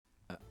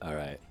All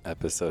right,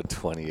 episode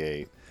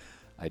 28.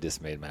 I just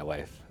made my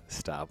wife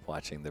stop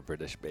watching the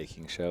British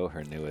Baking Show,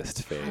 her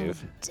newest fave.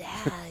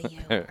 How dare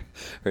you?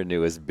 her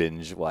newest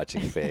binge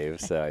watching fave.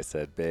 So I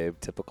said, babe,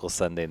 typical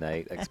Sunday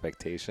night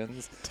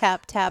expectations.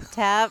 Tap, tap,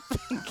 tap.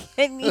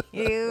 Can you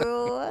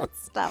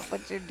stop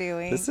what you're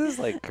doing? This is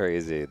like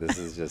crazy. This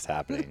is just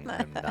happening.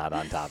 I'm not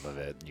on top of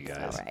it, you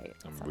guys. It's all right.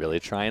 I'm really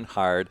trying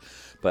hard,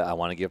 but I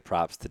want to give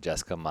props to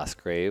Jessica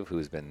Musgrave,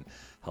 who's been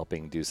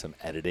helping do some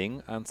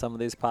editing on some of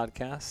these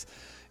podcasts.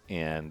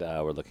 And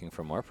we're looking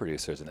for more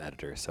producers and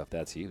editors. So if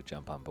that's you,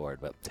 jump on board.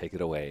 But take it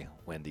away,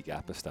 Wendy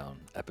Gapistone,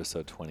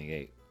 episode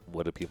 28.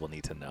 What do people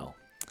need to know?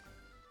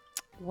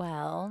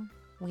 Well,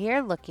 we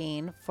are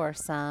looking for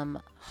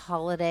some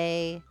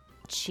holiday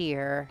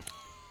cheer.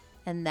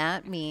 And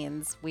that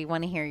means we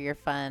want to hear your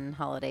fun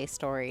holiday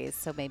stories.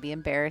 So maybe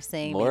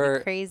embarrassing, More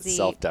maybe crazy.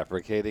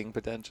 self-deprecating,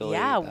 potentially.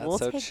 Yeah, That's we'll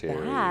so take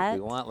cheery. that. We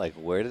want, like,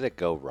 where did it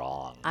go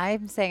wrong?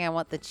 I'm saying I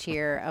want the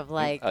cheer of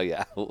like Oh,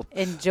 yeah.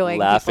 enjoying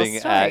Laughing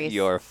people's at stories.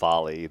 your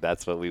folly.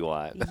 That's what we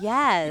want.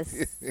 Yes.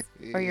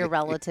 Or your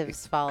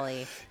relative's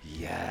folly.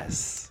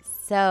 Yes.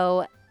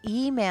 So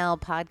email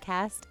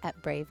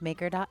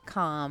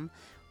podcast@bravemaker.com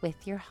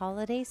with your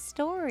holiday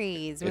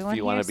stories. If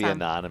you want to be some.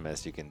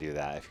 anonymous, you can do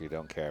that. If you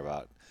don't care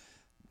about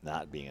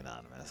not being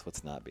anonymous,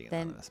 what's not being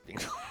Then anonymous?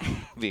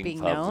 Being being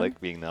public, known?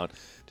 being known.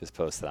 Just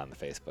post it on the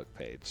Facebook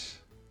page.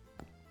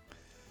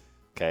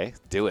 Okay,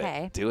 do it.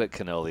 Okay. Do it,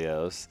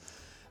 Canolios.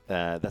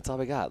 That's all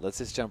we got. Let's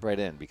just jump right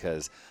in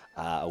because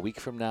a week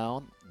from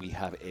now, we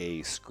have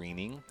a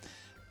screening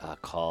of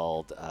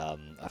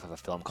a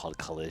film called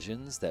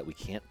Collisions that we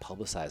can't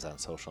publicize on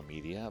social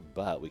media,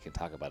 but we can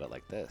talk about it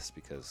like this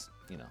because,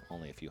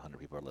 only a few hundred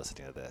people are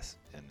listening to this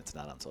and it's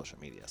not on social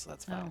media, so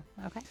that's fine.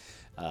 Oh, okay.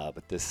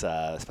 But this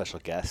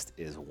special guest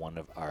is one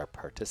of our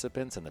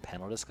participants in the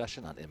panel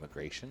discussion on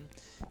immigration.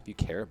 If you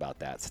care about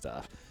that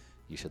stuff,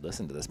 you should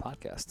listen to this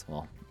podcast.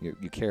 Well,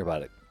 you care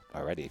about it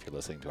already if you're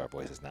listening to our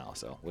voices now,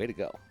 so way to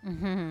go.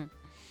 Mm-hmm.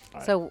 All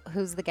right. So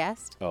who's the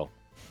guest? Oh,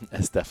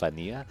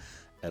 Estefania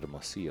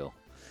Hermosillo.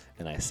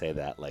 And I say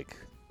that like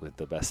with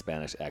the best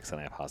Spanish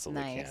accent I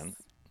possibly Nice. can.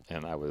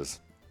 And I was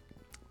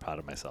proud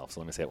of myself. So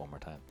let me say it one more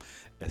time.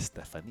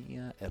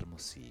 Estefania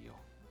Hermosillo.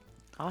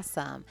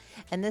 Awesome.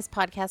 And this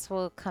podcast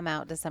will come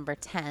out December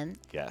 10th.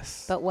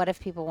 Yes. But what if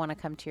people want to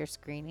come to your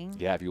screening?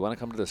 Yeah, if you want to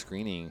come to the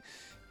screening,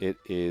 we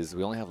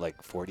only have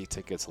like 40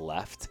 tickets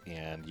left,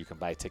 and you can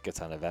buy tickets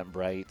on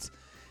Eventbrite.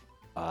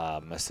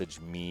 Message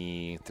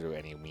me through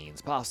any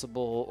means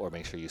possible, or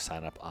make sure you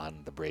sign up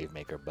on the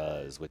Bravemaker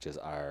Buzz, which is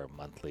our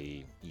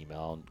monthly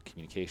email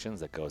communications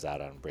that goes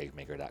out on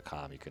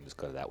bravemaker.com. You can just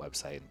go to that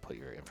website and put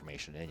your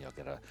information in. You'll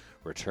get a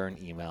return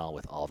email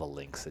with all the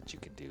links that you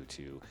can do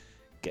to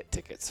get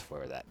tickets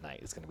for that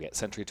night. It's going to be at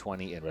Century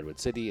 20 in Redwood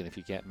City, and if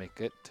you can't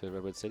make it to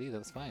Redwood City,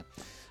 that's fine.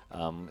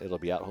 It'll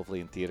be out hopefully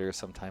in theaters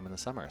sometime in the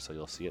summer, so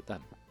you'll see it then.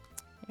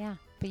 Yeah.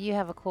 But you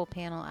have a cool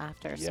panel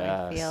after. So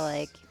I Yes. feel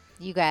like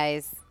you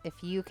guys, if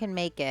you can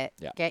make it,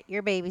 Yep. get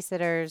your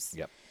babysitters.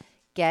 Yep.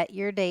 Get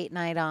your date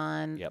night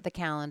on Yep. the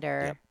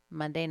calendar. Yep.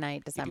 Monday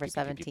night, December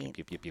 17th.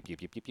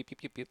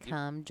 Yep.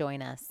 Come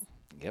join us.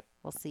 Yep.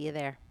 We'll see you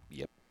there.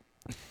 Yep.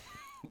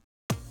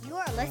 You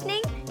are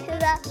listening to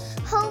the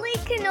Holy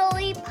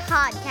Cannoli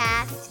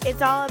Podcast.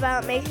 It's all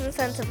about making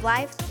sense of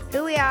life,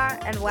 who we are,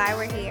 and why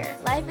we're here.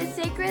 Life is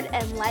sacred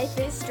and life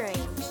is strange.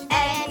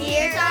 And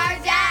here's our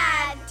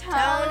dad,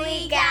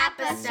 Tony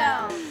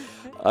Gapistone.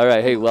 All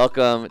right. Hey,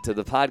 welcome to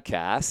the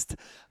podcast.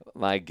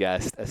 My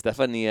guest,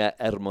 Estefania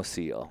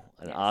Hermosillo,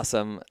 an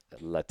awesome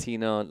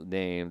Latino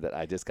name that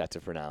I just got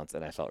to pronounce,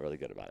 and I felt really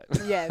good about it.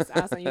 Yes,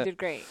 awesome. You did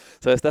great.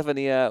 So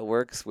Estefania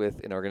works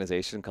with an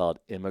organization called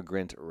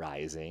Immigrant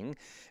Rising,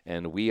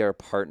 and we are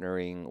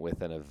partnering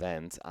with an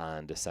event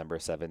on December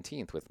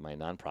 17th with my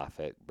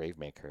nonprofit,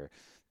 Bravemaker,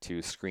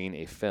 to screen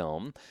a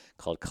film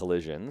called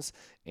Collisions,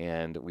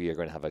 and we are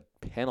going to have a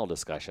panel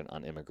discussion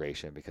on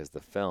immigration because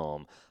the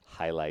film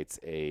highlights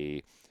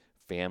a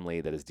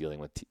family that is dealing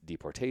with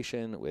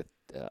deportation with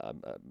a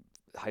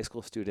high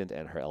school student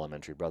and her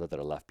elementary brother that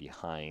are left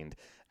behind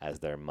as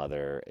their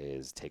mother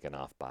is taken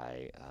off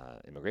by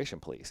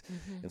immigration police.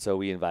 Mm-hmm. And so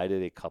we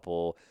invited a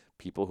couple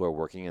people who are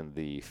working in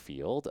the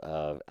field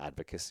of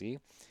advocacy.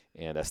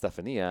 And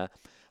Estefania,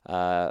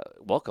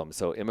 welcome.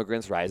 So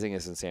Immigrants Rising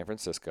is in San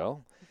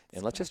Francisco.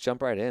 And let's just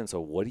jump right in.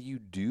 So what do you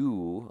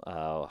do?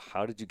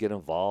 How did you get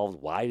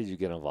involved? Why did you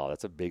get involved?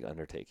 That's a big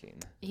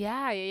undertaking.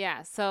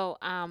 Yeah. So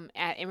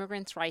at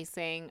Immigrants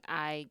Rising,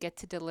 I get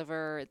to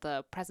deliver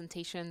the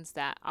presentations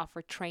that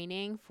offer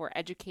training for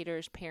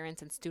educators,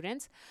 parents, and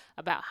students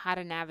about how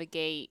to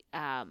navigate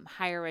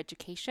higher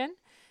education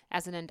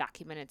as an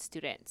undocumented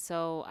student.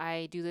 So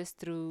I do this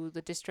through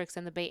the districts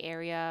in the Bay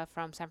Area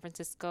from San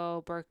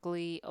Francisco,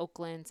 Berkeley,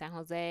 Oakland, San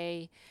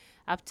Jose,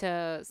 up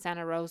to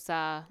Santa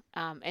Rosa,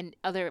 and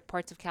other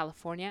parts of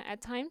California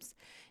at times,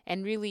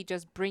 and really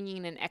just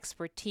bringing an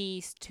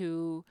expertise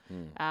to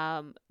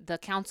the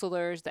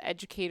counselors, the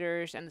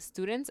educators, and the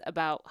students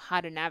about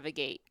how to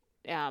navigate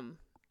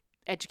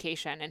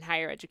education and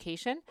higher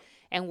education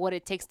and what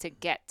it takes to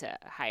get to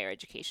higher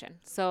education.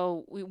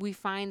 So we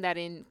find that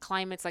in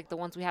climates like the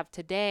ones we have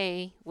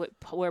today,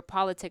 where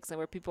politics and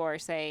where people are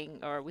saying,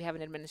 or we have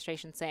an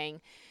administration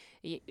saying,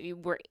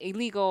 we're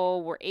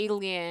illegal, we're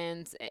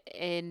aliens,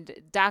 and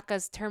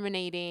DACA's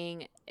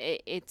terminating.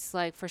 It's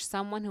like for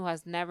someone who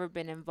has never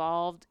been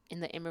involved in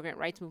the immigrant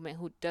rights movement,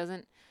 who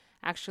doesn't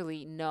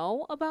actually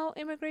know about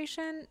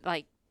immigration,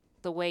 like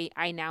the way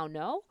I now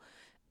know,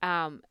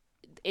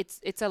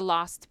 it's a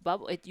lost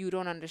bubble. You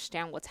don't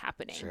understand what's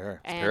happening.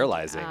 Sure. It's And,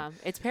 paralyzing.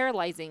 It's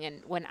paralyzing.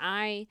 And when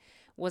I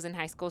was in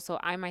high school, so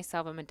I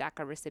myself am a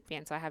DACA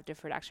recipient, so I have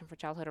Deferred Action for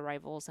Childhood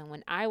Arrivals. And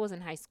when I was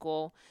in high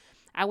school,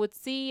 I would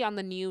see on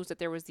the news that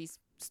there was these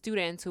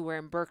students who were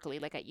in Berkeley,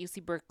 like at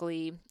UC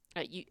Berkeley,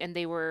 and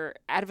they were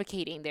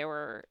advocating, they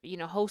were,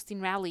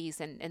 hosting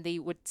rallies, and they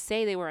would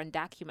say they were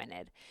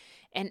undocumented.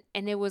 And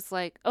it was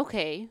like,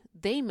 okay,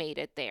 they made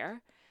it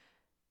there,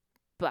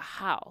 but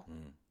how?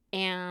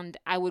 And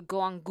I would go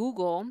on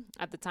Google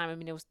at the time. I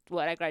mean, it was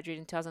I graduated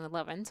in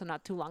 2011, so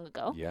not too long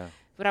ago. Yeah.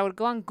 But I would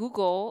go on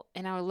Google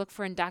and I would look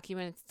for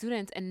undocumented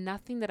students, and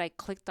nothing that I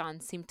clicked on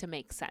seemed to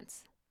make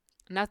sense.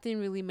 Nothing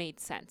really made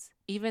sense,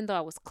 even though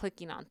I was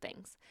clicking on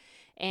things.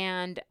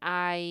 And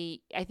I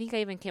think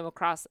I even came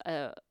across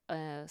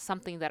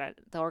something that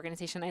the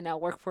organization I now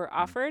work for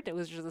offered. It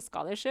was just the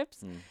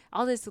scholarships,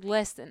 all this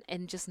list,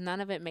 and just none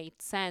of it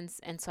made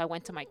sense. And so I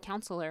went to my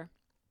counselor.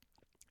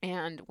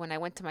 And when I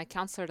went to my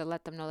counselor to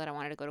let them know that I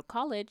wanted to go to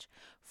college,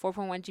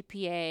 4.1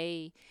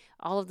 GPA,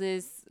 all of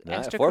this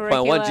extracurriculars.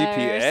 4.1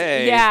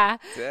 GPA. Yeah.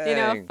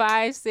 Dang.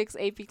 5, 6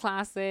 AP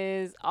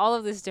classes, all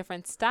of this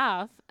different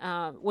stuff,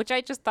 which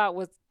I just thought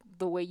was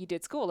the way you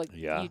did school. Like,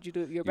 Yeah. you do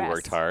your You best.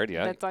 worked hard,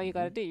 yeah. That's all you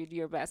got to do. You do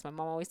your best. My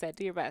mom always said,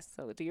 do your best.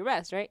 So do your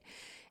best, right?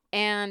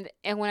 And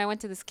when I went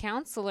to this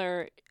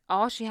counselor,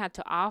 all she had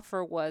to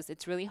offer was,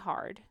 it's really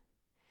hard.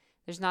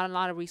 There's not a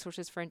lot of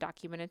resources for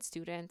undocumented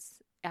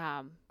students.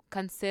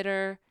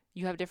 Consider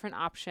you have different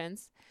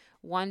options.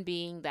 One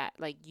being that,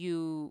 like,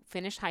 you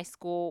finish high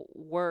school,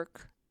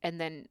 work, and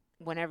then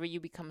whenever you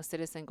become a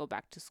citizen, go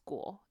back to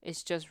school.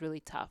 It's just really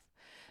tough.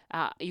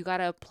 You got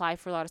to apply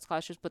for a lot of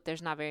scholarships, but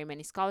there's not very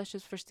many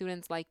scholarships for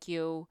students like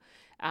you.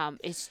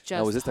 It's just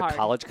Now, was this hard.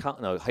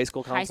 the high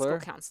school counselor? High school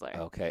counselor.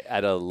 Okay,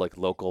 at a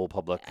local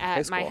public high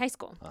At school. my high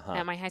school. Uh-huh.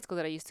 At my high school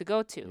that I used to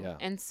go to. Yeah.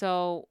 And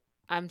so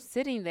I'm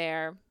sitting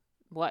there,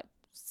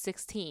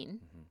 16.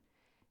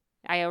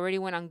 I already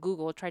went on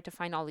Google, tried to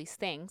find all these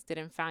things,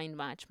 didn't find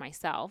much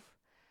myself.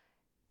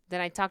 Then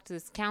I talked to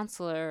this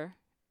counselor,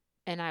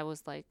 and I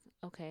was like,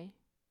 okay.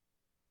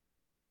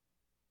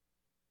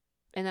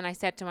 And then I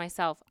said to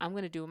myself, I'm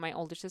going to do what my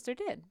older sister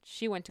did.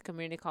 She went to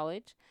community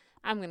college.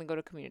 I'm going to go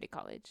to community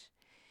college.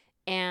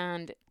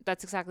 And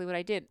that's exactly what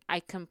I did.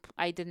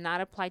 I did not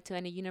apply to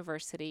any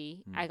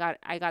university. I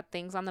got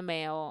things on the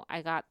mail.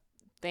 I got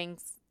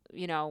things,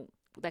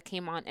 that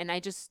came on, and I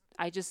just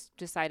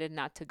decided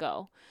not to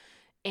go.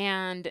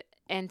 And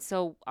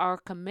so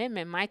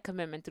my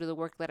commitment through the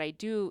work that I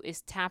do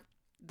is tap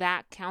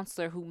that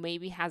counselor who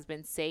maybe has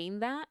been saying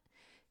that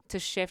to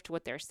shift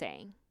what they're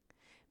saying,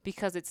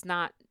 because it's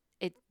not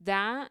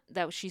that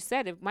she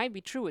said, it might be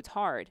true, it's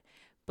hard,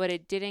 but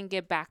it didn't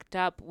get backed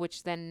up,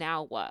 which then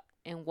now what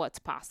and what's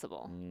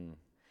possible.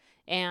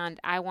 And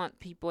I want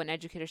people and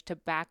educators to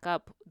back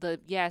up the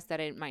yes, that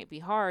it might be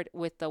hard,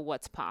 with the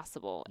what's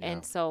possible. Yeah.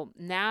 And so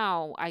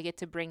now I get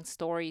to bring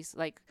stories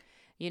like,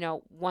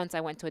 once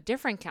I went to a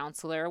different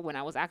counselor when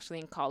I was actually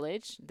in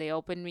college. They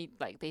opened me,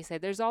 like, they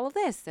said, there's all of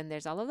this and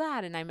there's all of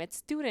that. And I met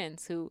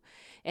students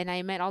and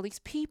I met all these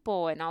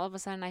people. And all of a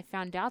sudden I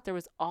found out there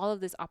was all of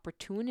this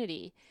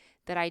opportunity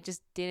that I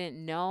just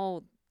didn't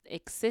know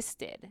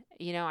existed.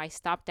 I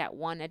stopped at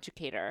one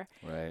educator.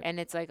 Right. And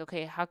it's like,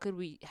 okay, how could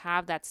we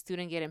have that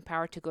student get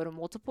empowered to go to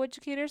multiple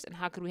educators? And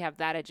how could we have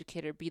that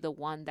educator be the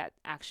one that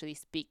actually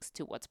speaks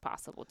to what's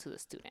possible to the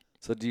student?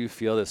 So do you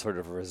feel this sort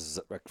of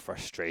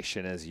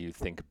frustration as you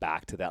think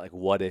back to that? Like,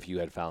 what if you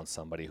had found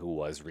somebody who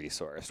was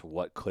resourced?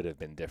 What could have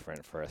been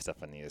different for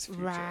Estefania's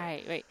future?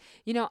 Right.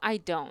 I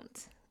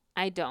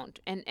don't.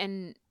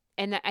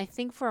 And I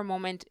think for a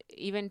moment,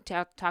 even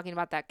talking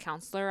about that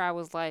counselor, I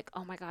was like,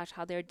 oh my gosh,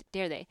 how dare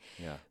they?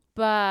 Yeah.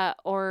 But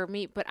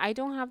I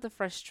don't have the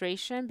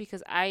frustration,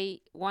 because I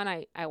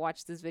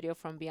watched this video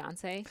from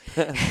Beyonce.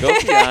 Go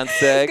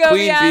Beyonce, Go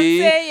Queen Bee.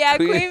 Beyonce, yeah,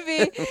 Queen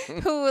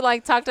Bee, who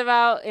talked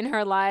about in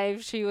her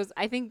life,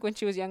 I think when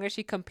she was younger,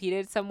 she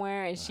competed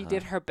somewhere and she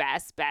did her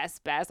best,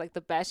 like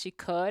the best she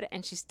could,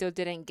 and she still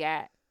didn't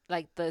get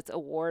the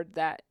award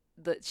that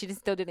she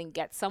still didn't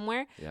get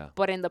somewhere. Yeah.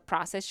 But in the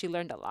process, she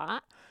learned a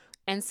lot.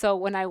 And so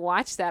when I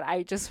watched that,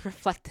 I just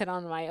reflected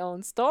on my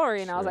own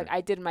story, and I was like,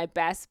 I did my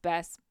best.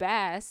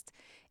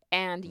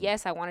 And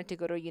yes, I wanted to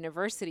go to a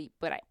university,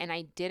 but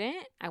I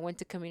didn't. I went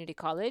to community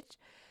college.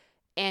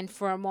 And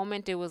for a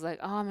moment, it was like,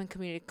 oh, I'm in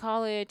community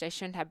college. I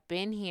shouldn't have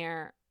been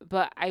here.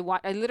 But I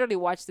literally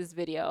watched this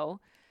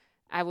video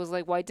I was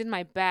like, well, I did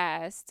my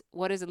best.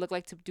 What does it look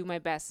like to do my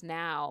best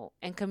now?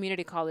 And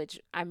community college,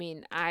 I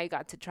mean, I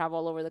got to travel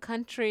all over the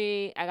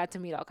country. I got to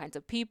meet all kinds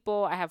of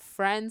people. I have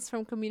friends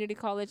from community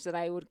college that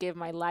I would give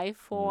my life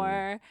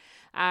for.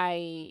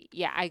 I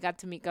got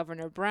to meet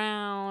Governor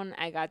Brown.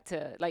 I got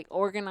to like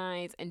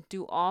organize and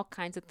do all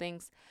kinds of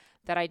things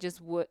that I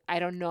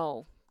don't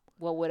know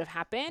what would have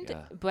happened,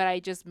 but I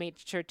just made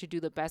sure to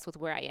do the best with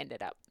where I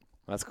ended up.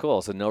 That's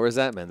cool. So no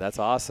resentment. That's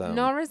awesome.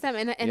 No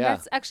resentment. And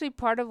that's actually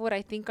part of what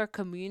I think our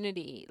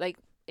community, like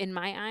in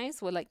my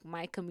eyes, with like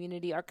my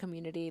community, our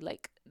community,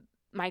 like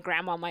my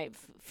grandma, my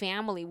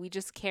family, we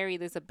just carry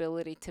this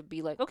ability to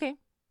be like, okay,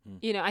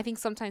 you know, I think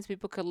sometimes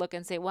people could look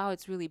and say, wow,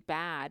 it's really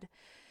bad.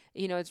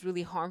 You know, it's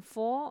really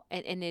harmful.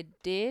 And it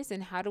is.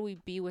 And how do we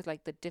be with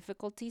like the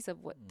difficulties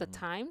of what the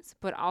times,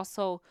 but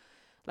also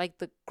like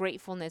the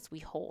gratefulness we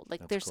hold.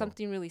 Like there's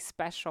something really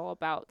special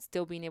about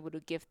still being able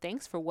to give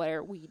thanks for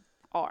where we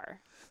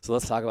are. So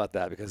let's talk about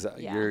that, because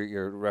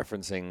you're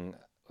referencing,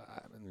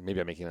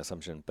 maybe I'm making an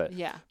assumption, but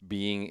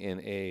being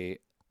in a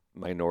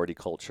minority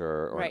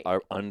culture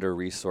or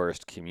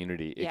under-resourced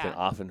community, it can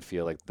often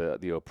feel like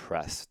the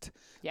oppressed.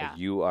 Like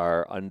you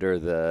are under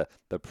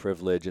the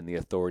privilege and the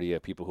authority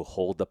of people who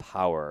hold the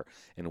power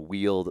and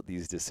wield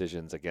these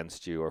decisions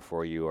against you or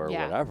for you or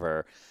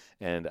whatever.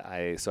 And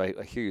I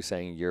hear you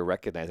saying you're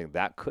recognizing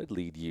that could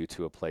lead you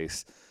to a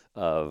place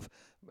of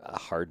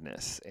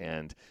hardness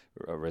and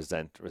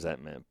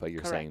resentment, but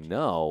you're saying,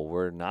 no,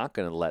 we're not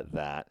going to let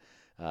that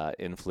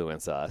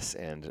influence us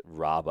and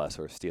rob us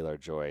or steal our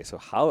joy. So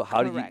how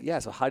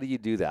do you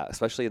do that,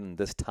 especially in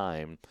this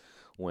time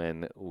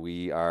when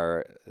we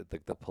are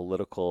the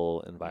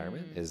political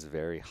environment is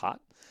very hot?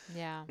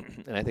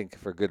 And I think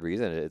for good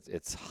reason.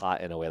 It's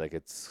hot in a way, like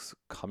it's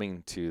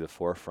coming to the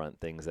forefront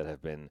things that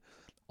have been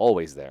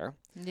always there,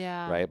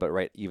 right? But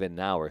even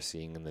now we're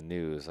seeing in the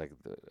news like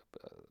the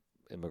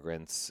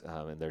immigrants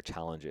and their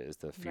challenges,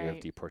 the fear of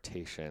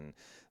deportation,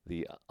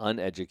 the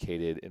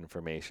uneducated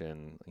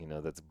information, you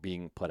know, that's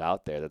being put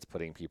out there that's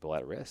putting people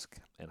at risk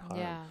and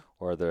harm,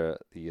 or the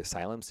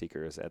asylum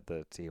seekers at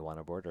the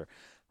Tijuana border.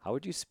 How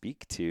would you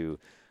speak to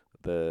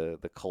the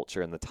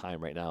culture and the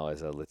time right now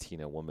as a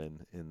Latina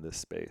woman in this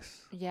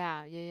space?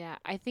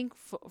 I think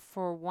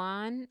for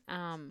one,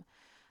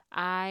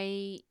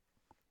 I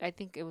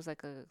think it was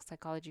like a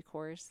psychology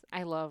course.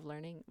 I love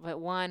learning, but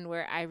one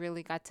where I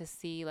really got to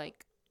see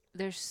like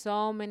there's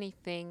so many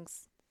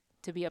things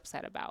to be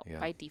upset about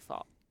by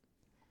default.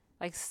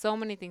 Like so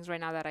many things right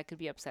now that I could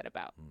be upset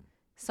about.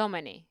 So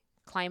many.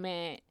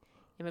 Climate,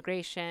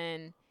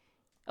 immigration,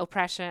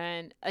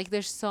 oppression. Like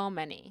there's so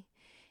many.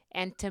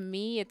 And to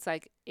me, it's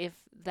like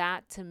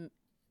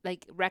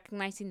like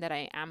recognizing that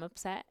I am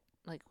upset.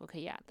 Like,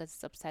 okay, yeah,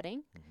 that's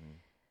upsetting.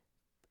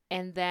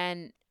 And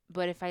then,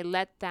 but if I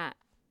let that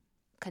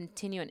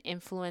continue and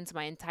influence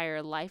my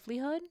entire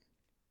livelihood,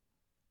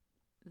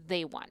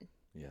 they won.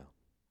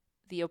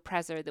 The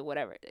oppressor, the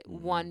whatever,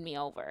 won me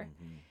over.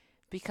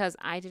 Because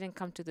I didn't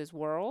come to this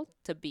world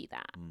to be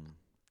that.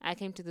 I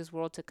came to this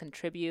world to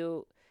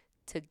contribute,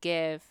 to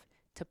give,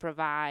 to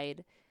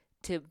provide,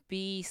 to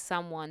be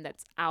someone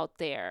that's out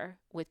there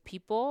with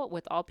people,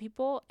 with all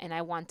people, and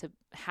I want to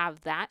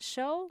have that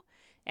show.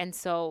 And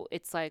so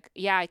it's like,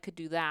 yeah, I could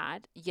do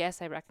that.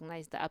 Yes, I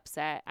recognize the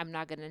upset. I'm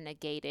not going to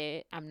negate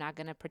it. I'm not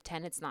going to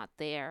pretend it's not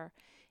there.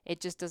 It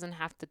just doesn't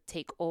have to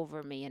take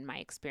over me in my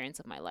experience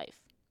of my life.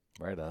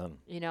 Right on.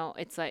 You know,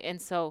 it's like,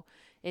 and so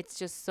it's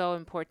just so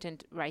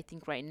important, I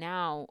think right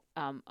now,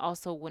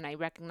 also when I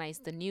recognize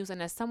the news,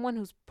 and as someone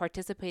who's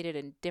participated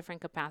in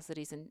different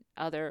capacities and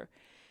other,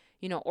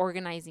 you know,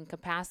 organizing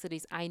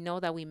capacities, I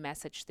know that we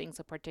message things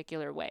a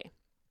particular way.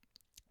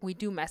 We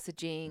do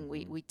messaging.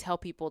 We tell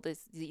people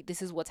this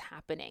is what's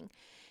happening.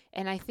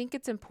 And I think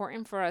it's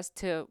important for us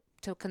to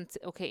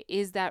okay,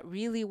 is that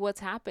really what's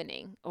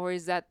happening? Or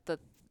is that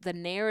the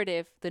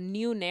narrative, the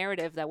new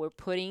narrative that we're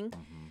putting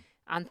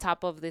on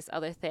top of this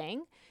other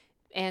thing?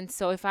 And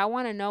so if I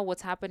want to know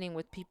what's happening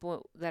with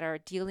people that are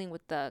dealing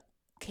with the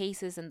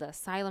cases and the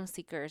asylum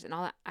seekers and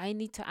all that, I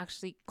need to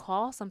actually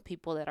call some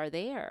people that are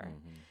there.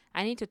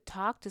 I need to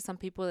talk to some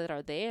people that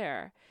are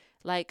there.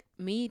 Like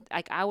me,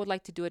 like I would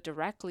like to do it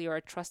directly or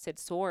a trusted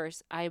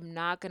source. I'm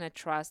not going to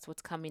trust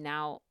what's coming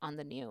out on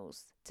the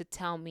news to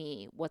tell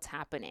me what's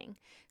happening,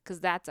 because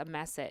that's a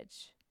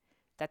message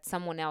that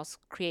someone else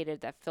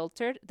created, that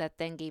filtered, that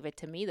then gave it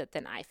to me, that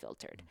then I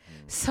filtered.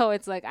 So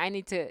it's like I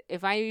need to,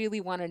 if I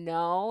really want to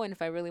know and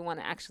if I really want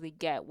to actually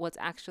get what's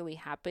actually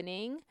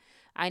happening,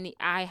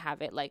 I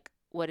have it like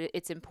what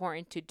it's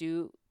important to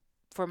do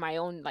for my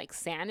own like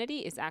sanity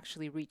is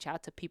actually reach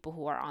out to people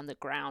who are on the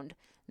ground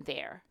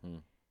there.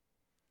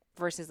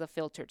 Versus a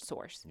filtered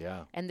source.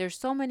 And there's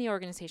so many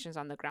organizations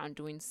on the ground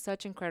doing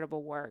such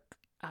incredible work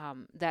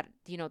that,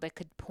 you know, that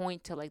could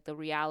point to like the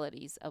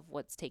realities of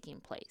what's taking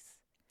place.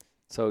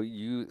 So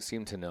you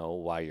seem to know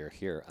why you're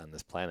here on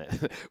this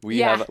planet. We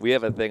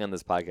have a thing on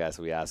this podcast.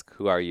 We ask,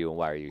 who are you and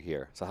why are you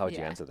here? So how would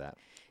you answer that?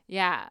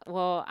 Yeah,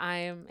 well,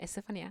 I'm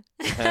Estefania.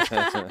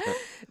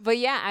 But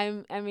yeah,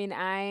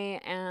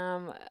 I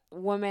am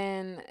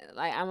woman,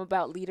 like I'm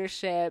about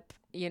leadership,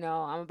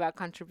 I'm about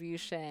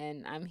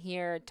contribution. I'm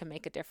here to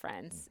make a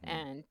difference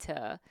and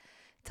to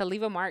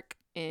leave a mark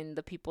in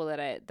the people that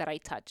I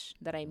touch,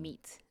 that I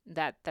meet,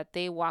 that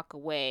they walk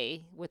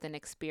away with an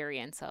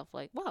experience of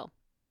like, whoa,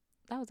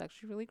 that was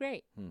actually really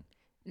great.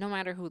 No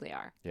matter who they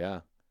are.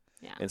 Yeah.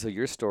 Yeah. And so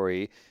your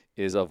story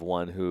is of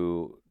one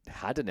who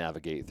had to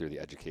navigate through the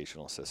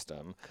educational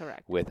system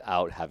Correct.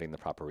 without having the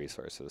proper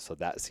resources. So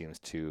that seems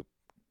to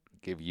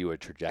give you a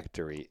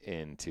trajectory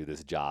into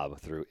this job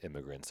through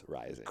Immigrants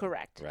Rising.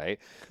 Correct. Right?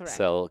 Correct.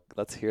 So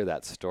let's hear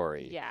that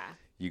story. Yeah.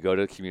 You go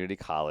to community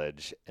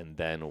college, and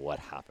then what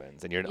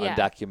happens? And you're an Yeah.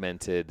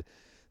 undocumented.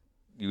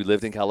 You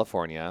lived in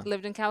California.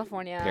 Lived in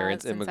California.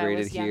 Parents since I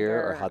immigrated was here,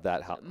 or younger. how'd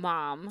that help?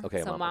 Mom.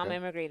 Okay, So mom, mom okay.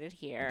 immigrated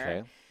here.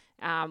 Okay.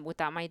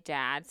 Without my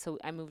dad. So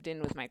I moved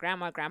in with my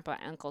grandma, grandpa,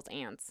 uncles,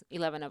 aunts,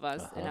 11 of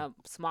us in a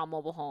small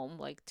mobile home,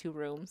 like 2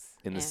 rooms.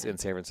 In San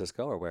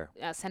Francisco, or where?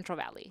 Central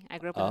Valley. I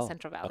grew up in the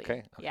Central Valley.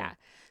 Okay. Yeah.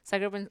 So I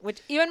grew up in,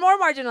 which even more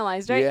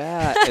marginalized, right?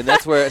 Yeah, and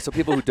that's where. So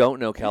people who don't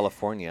know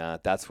California,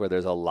 that's where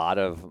there's a lot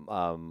of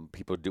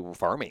people do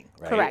farming,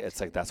 right? Correct. It's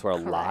like that's where a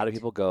lot of Correct.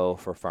 people go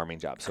for farming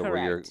jobs. So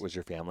Correct. was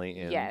your family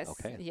in? Yes.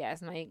 Okay.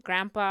 Yes. My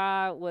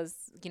grandpa was,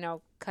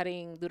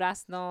 cutting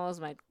duraznos.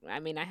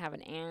 I have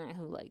an aunt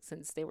who, like,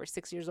 since they were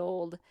 6 years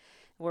old,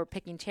 were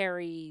picking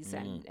cherries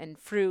and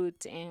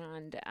fruit.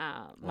 And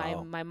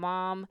Wow. my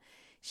mom,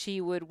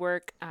 she would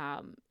work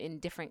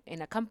in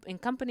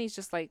companies,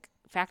 just like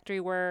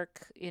factory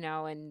work,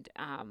 and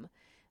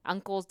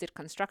uncles did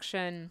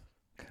construction.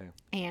 Okay.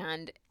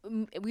 And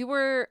we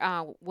were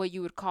what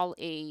you would call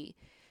a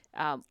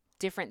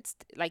different,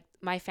 like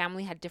my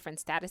family had different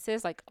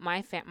statuses. Like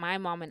my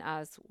mom and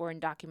us were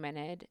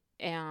undocumented,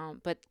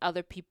 but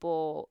other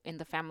people in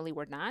the family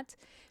were not,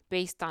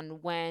 based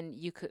on when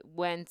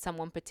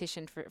someone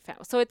petitioned for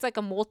so it's like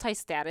a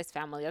multi-status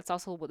family. That's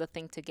also the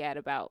thing to get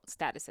about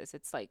statuses.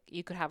 It's like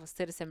you could have a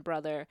citizen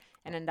brother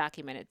and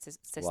undocumented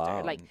sister.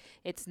 Wow. Like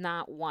it's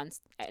not it's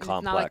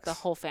complex. not like the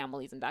whole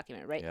family's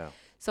undocumented, right? Yeah.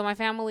 So my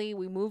family,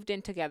 we moved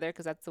in together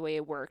because that's the way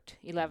it worked.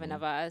 11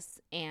 of us,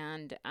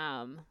 and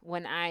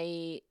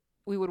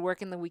we would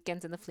work in the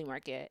weekends in the flea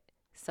market.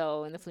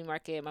 So in the flea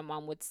market, my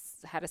mom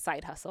had a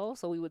side hustle,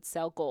 so we would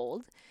sell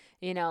gold.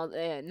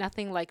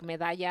 Nothing like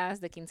medallas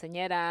de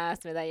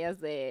quinceañeras,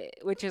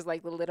 which is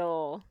like the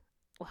little,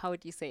 how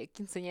would you say it?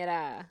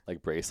 Quinceañera.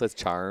 Like bracelets,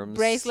 charms.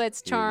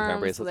 Bracelets, You have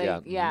charms, bracelets,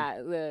 like, yeah.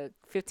 Mhm. the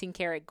 15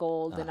 karat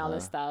gold and all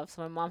this stuff.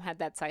 So my mom had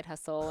that side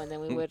hustle, and then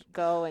we would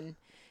go and,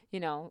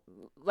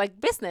 like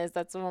business.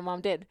 That's what my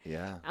mom did.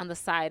 Yeah. On the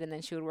side, and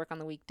then she would work on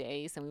the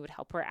weekdays, and we would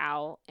help her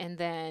out. And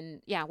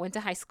then went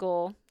to high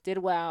school, did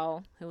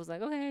well. It was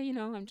like, okay,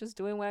 I'm just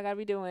doing what I gotta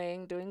be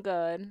doing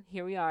good.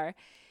 Here we are.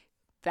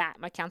 That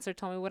my counselor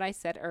told me what I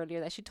said earlier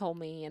that she told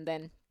me. And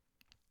then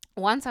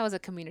once I was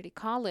at community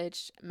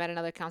college, met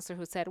another counselor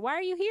who said, "Why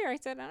are you here?" I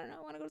said, "I don't know,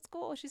 I want to go to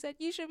school." She said,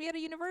 "You should be at a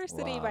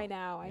university by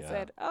now." I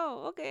said,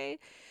 "Oh, okay."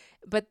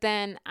 But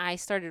then I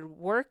started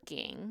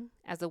working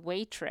as a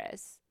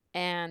waitress,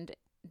 and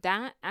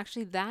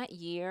that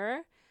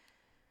year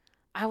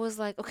I was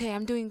like, okay,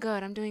 I'm doing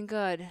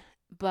good.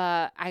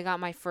 But I got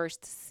my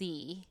first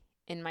C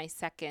in my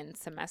second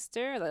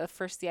semester, the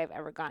first C I've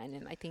ever gotten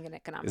in, I think, in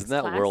economics. Isn't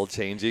that class. world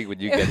changing when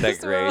you get that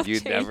grade?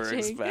 You'd never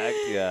world-changing. expect.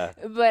 Yeah.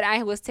 But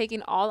I was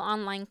taking all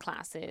online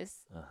classes,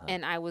 Uh-huh.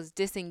 and I was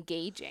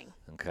disengaging.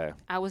 Okay.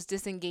 I was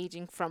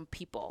disengaging from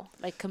people,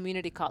 like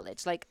community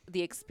college, like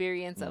the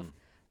experience of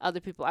other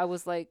people. I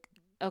was like,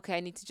 okay,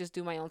 I need to just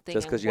do my own thing.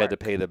 Just because you had to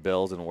pay the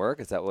bills and work?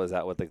 Was that what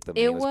the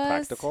main was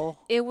practical?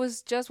 It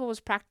was just what was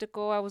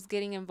practical. I was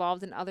getting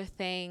involved in other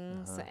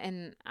things,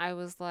 and I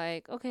was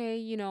like, okay,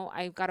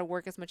 I've got to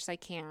work as much as I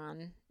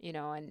can,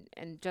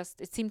 and just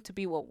it seemed to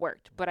be what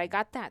worked. But I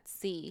got that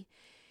C,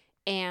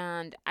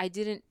 and I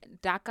did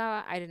not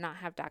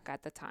have DACA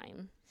at the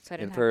time. So I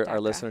didn't And for have our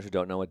DACA. listeners who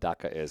don't know what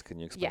DACA is, can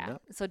you explain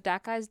that? So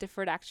DACA is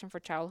Deferred Action for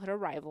Childhood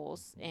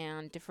Arrivals,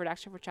 and Deferred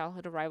Action for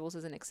Childhood Arrivals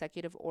is an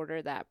executive order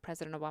that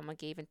President Obama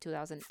gave in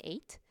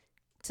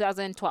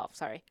 2012.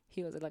 Sorry,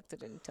 he was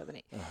elected in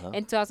 2008.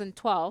 In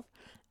 2012,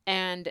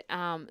 and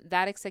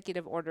that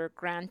executive order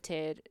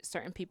granted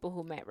certain people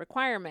who met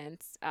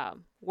requirements,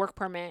 work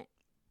permit,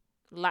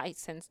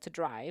 license to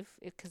drive,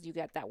 because you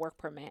get that work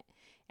permit,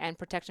 and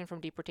protection from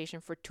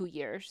deportation for 2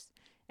 years.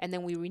 And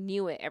then we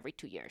renew it every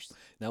 2 years.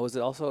 Now, it was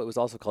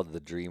also called the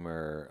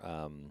Dreamer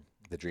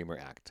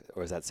Act,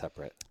 or is that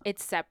separate?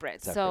 It's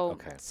separate. Separate, So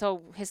okay.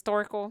 so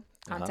historical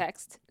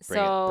context. Bring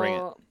it, bring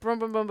so boom,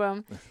 boom, boom,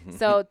 boom.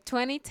 So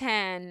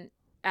 2010,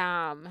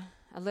 a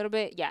little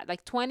bit,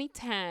 like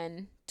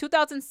 2010,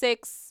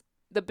 2006,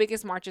 the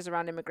biggest marches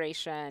around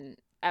immigration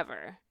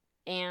ever,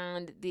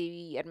 and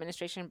the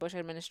Bush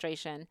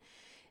administration,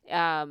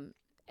 and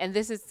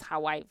this is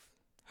how I've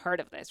heard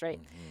of this, right?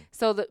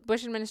 So the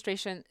Bush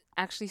administration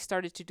actually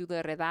started to do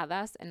the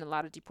redadas and a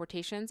lot of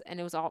deportations, and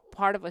it was all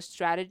part of a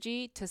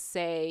strategy to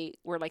say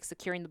we're like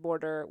securing the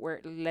border,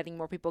 we're letting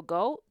more people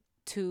go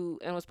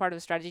and was part of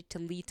a strategy to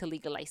lead to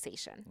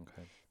legalization.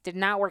 Okay. Did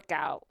not work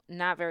out,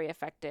 not very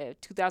effective.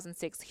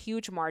 2006,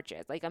 huge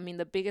marches. Like, I mean,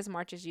 the biggest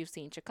marches you've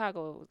seen,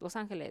 Chicago, Los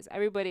Angeles,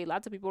 everybody,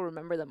 lots of people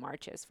remember the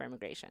marches for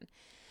immigration.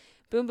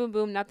 Boom, boom,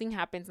 boom, nothing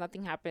happens,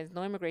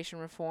 no immigration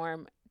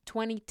reform.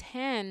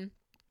 2010,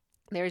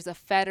 there's a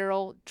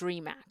Federal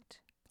Dream Act.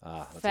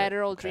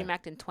 Federal Dream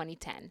Act in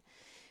 2010.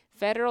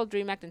 Federal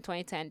Dream Act in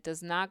 2010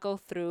 does not go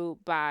through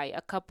by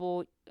a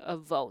couple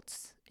of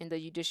votes in the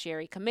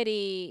Judiciary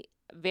Committee.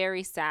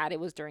 Very sad. It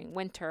was during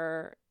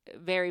winter.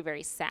 Very,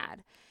 very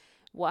sad.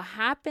 What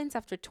happens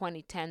after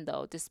 2010,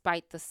 though,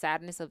 despite the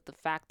sadness of the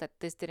fact that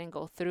this didn't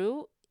go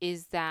through,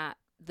 is that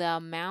the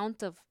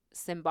amount of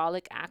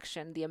symbolic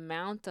action, the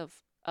amount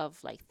of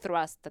like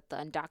thrust that the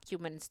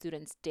undocumented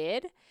students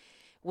did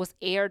was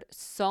aired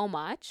so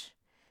much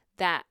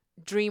that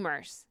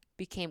Dreamers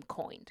became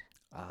coined.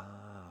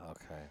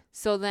 Okay.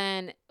 So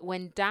then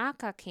when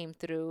DACA came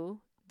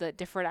through, the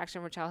Deferred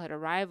Action for Childhood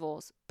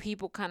Arrivals,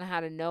 people kind of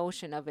had a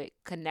notion of it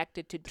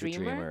connected to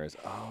Dreamers.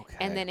 Okay.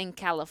 And then in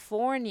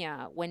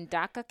California, when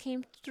DACA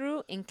came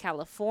through, in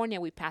California,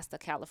 we passed the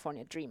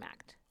California Dream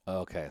Act.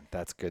 Okay,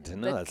 that's good to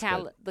know.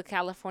 The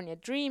California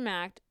Dream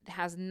Act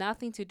has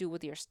nothing to do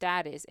with your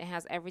status. It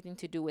has everything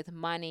to do with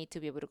money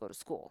to be able to go to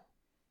school.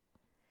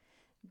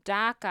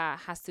 DACA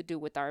has to do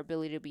with our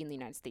ability to be in the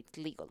United States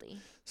legally.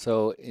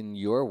 So in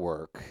your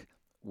work,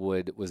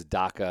 was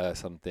DACA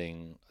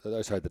something,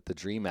 that the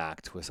DREAM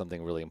Act was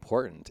something really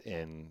important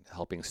in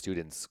helping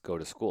students go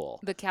to school?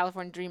 The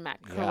California Dream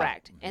Act,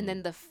 correct. And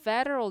then the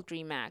Federal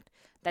Dream Act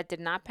that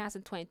did not pass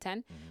in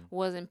 2010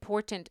 was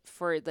important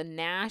for the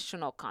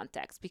national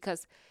context,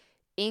 because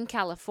in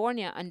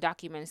California,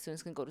 undocumented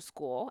students can go to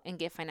school and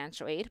get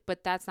financial aid,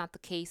 but that's not the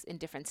case in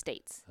different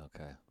states.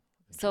 Okay.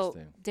 So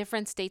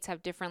different states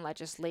have different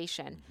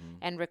legislation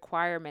and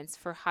requirements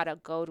for how to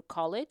go to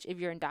college if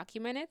you're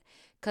undocumented.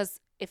 Because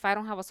if I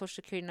don't have a social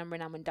security number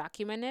and I'm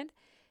undocumented,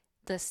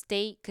 the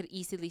state could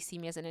easily see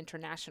me as an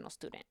international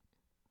student.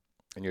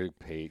 And you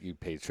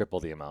pay triple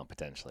the amount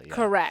potentially. Yeah.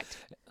 Correct.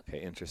 Okay,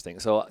 interesting.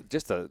 So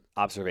just an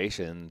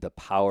observation, the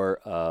power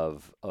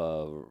of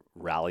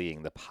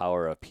rallying, the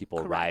power of people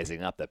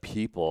rising up, the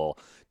people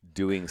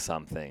doing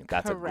something.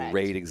 That's a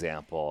great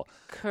example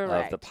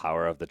of the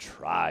power of the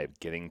tribe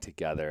getting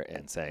together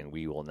and saying,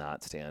 we will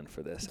not stand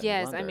for this any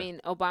Yes, longer. I mean,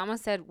 Obama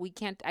said we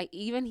can't,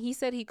 he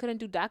said he couldn't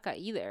do DACA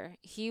either.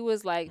 He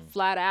was like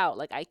flat out,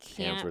 like, I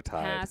can't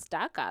pass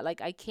DACA.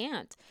 Like, I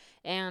can't.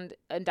 And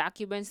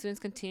undocumented students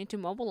continue to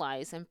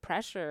mobilize and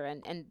pressure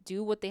and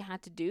do what they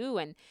had to do.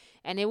 And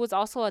it was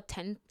also a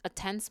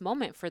tense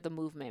moment for the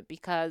movement,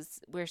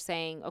 because we're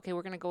saying, okay,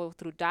 we're going to go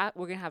through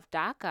we're going to have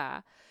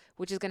DACA,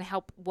 which is going to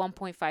help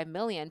 1.5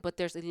 million, but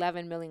there's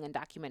 11 million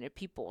undocumented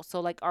people. So,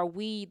 like, are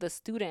we, the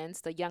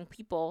students, the young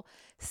people,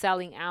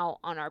 selling out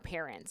on our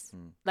parents?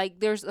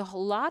 Like, there's a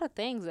whole lot of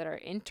things that are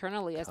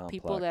internally as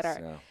people that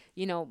are,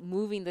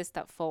 moving this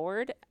stuff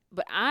forward.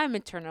 But I'm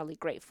eternally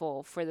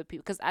grateful for the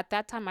people, because at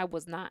that time I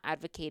was not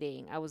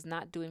advocating. I was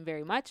not doing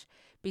very much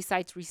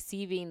besides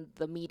receiving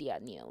the media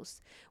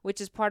news, which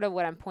is part of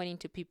what I'm pointing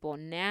to people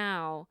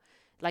now.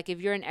 Like,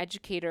 if you're an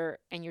educator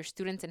and your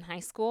students in high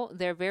school,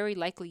 they're very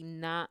likely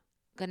not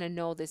going to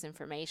know this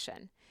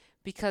information,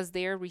 because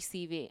they're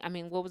receiving, I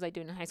mean, what was I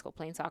doing in high school?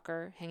 Playing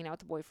soccer, hanging out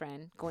with the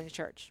boyfriend, going to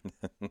church,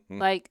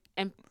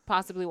 and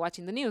possibly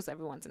watching the news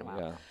every once in a while.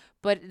 Yeah.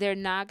 But they're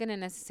not going to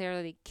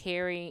necessarily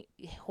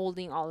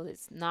holding all of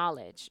this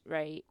knowledge,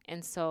 right?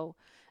 And so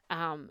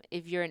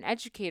if you're an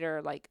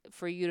educator, like,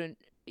 for you to,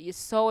 it's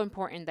so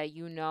important that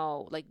you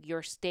know, like,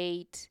 your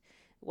state,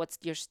 what's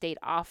your state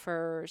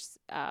offers.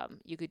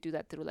 You could do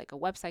that through, like, a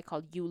website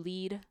called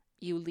ULEAD,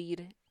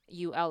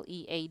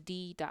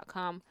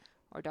 ULEAD.com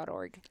or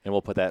 .org. And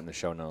we'll put that in the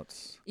show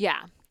notes.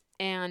 Yeah.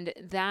 And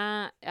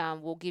that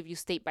will give you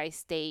state by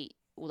state,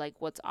 like,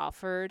 what's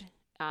offered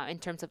in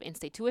terms of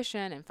in-state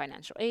tuition and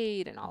financial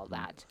aid and all of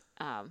that.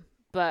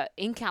 But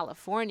in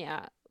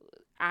California,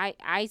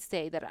 I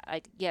say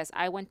that, yes,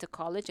 I went to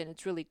college and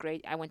it's really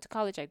great. I went to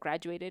college, I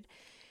graduated,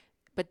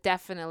 but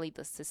definitely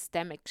the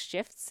systemic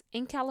shifts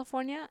in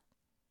California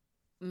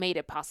made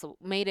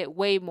it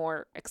way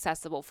more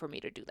accessible for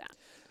me to do that.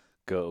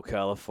 Go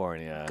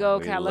California. Go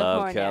we California.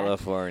 Love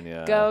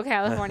California. Go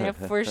California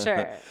for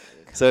sure.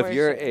 So if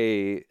you're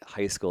a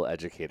high school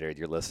educator and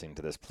you're listening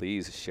to this,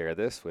 please share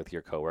this with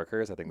your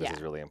coworkers. I think this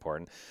is really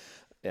important.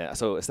 Yeah.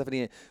 So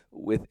Stephanie,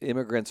 with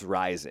Immigrants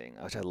Rising,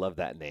 which I love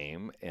that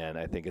name, and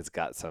I think it's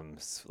got some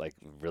like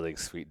really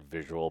sweet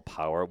visual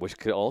power, which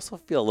could also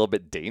feel a little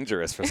bit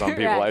dangerous for some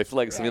people. I feel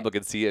like some people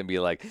could see it and be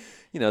like,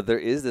 there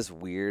is this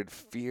weird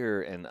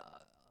fear and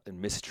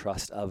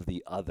mistrust of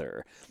the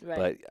other,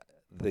 but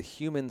the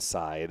human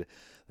side,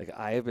 like,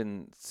 I have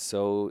been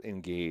so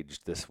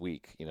engaged this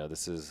week.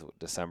 This is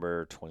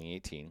December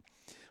 2018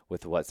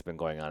 with what's been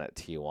going on at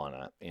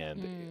Tijuana.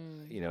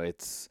 And,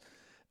 it's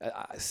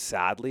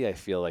sadly, I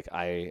feel like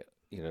I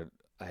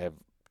have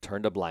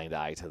turned a blind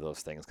eye to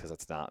those things because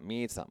it's not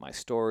me, it's not my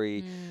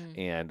story,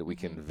 and we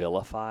can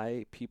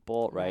vilify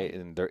people, right?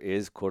 And there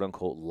is quote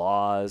unquote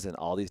laws and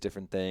all these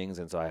different things,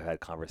 and so I've had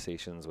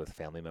conversations with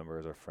family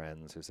members or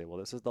friends who say, well,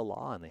 this is the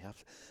law and they have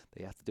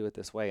to do it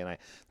this way, and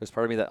there's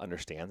part of me that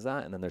understands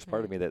that, and then there's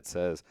part of me that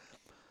says,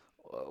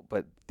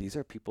 but these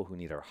are people who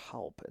need our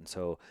help, and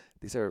so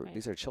these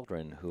are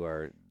children who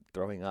are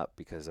throwing up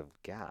because of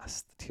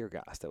tear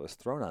gas that was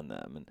thrown on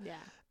them,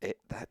 and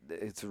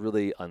it's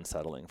really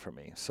unsettling for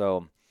me.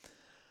 So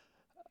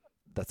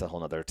that's a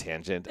whole nother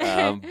tangent.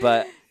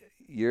 But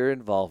your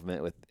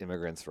involvement with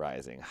Immigrants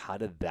Rising, how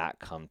did that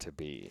come to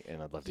be?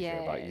 And I'd love to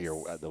hear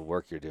about the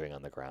work you're doing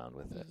on the ground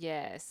with it.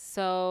 Yes.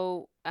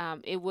 So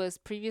it was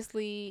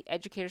previously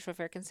Educators for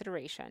Fair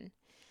Consideration.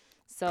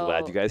 So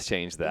glad you guys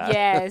changed that.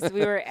 Yes,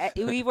 we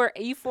were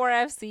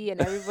E4FC,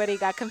 and everybody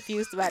got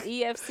confused about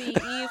EFC,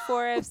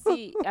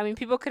 E4FC. I mean,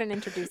 people couldn't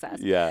introduce us.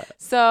 Yeah.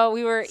 So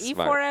we were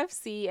Smart.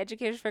 E4FC,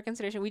 Educators for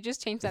Consideration. We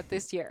just changed that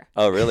this year.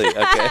 Oh, really? Okay.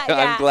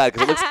 I'm glad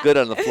because it looks good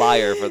on the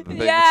flyer for the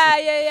thing.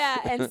 Yeah.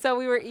 And so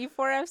we were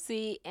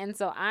E4FC, and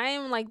so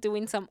I'm like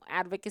doing some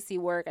advocacy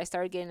work. I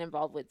started getting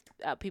involved with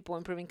people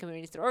improving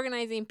communities through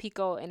organizing,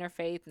 PICO,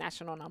 Interfaith,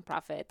 national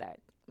nonprofit that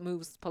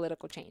moves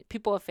political change,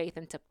 people of faith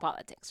into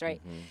politics,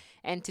 right?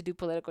 And to do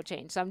political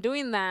change. So I'm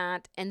doing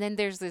that. And then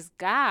there's this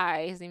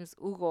guy, his name's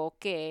Hugo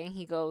Oke.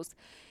 He goes,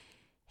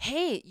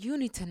 hey, you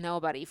need to know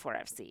about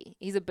E4FC.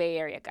 He's a Bay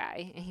Area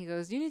guy. And he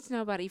goes, you need to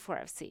know about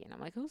E4FC. And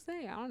I'm like, who's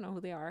they? I don't know who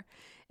they are.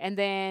 And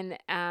then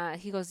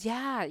he goes,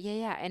 yeah.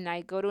 And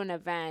I go to an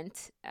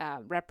event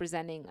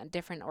representing a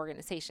different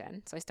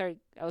organization. So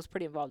I was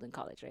pretty involved in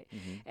college, right?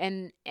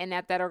 And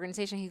at that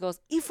organization, he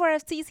goes,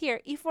 E4FC's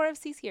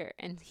here.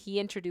 And he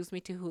introduced me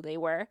to who they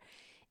were.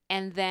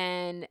 And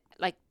then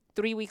like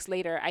 3 weeks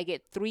later, I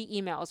get 3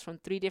 emails from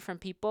 3 different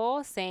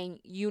people saying,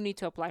 you need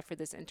to apply for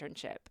this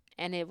internship.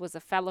 And it was a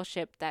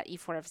fellowship that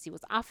E4FC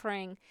was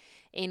offering,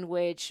 in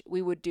which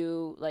we would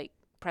do like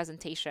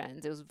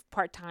presentations. It was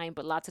part-time,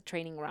 but lots of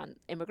training around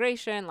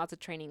immigration, lots of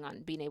training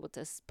on being able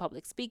to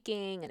public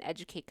speaking and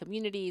educate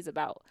communities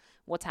about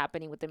what's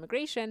happening with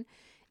immigration.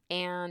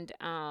 And,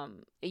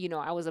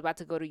 I was about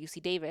to go to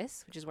UC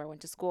Davis, which is where I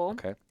went to school.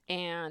 Okay.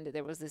 And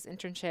there was this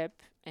internship,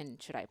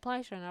 and should I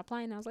apply? Should I not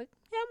apply? And I was like,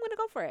 yeah, I'm going to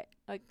go for it.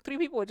 Like 3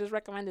 people just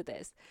recommended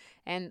this.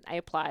 And I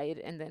applied,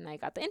 and then I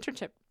got the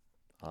internship.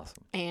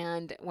 Awesome.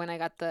 And when I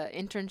got the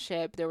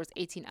internship, there was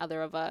 18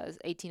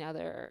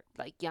 other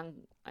like young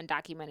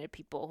undocumented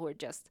people who were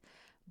just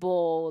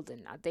bold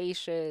and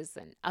audacious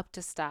and up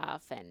to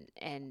stuff.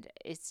 And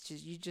it's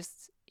just,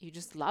 you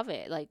just love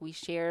it. Like we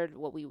shared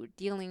what we were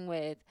dealing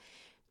with,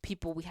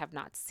 people we have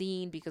not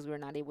seen because we're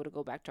not able to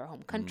go back to our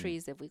home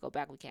countries. If we go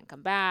back, we can't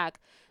come back.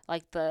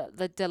 Like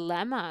the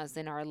dilemmas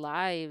in our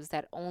lives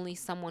that only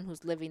someone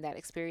who's living that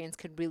experience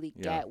could really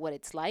get what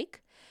it's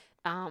like.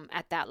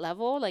 At that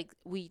level, like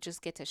we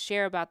just get to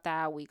share about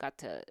that. We got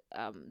to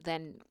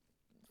then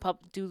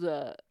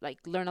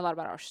learn a lot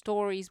about our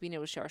stories, being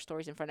able to share our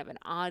stories in front of an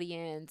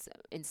audience,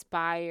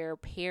 inspire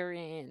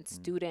parents,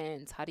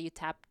 students. How do you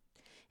tap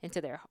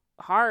into their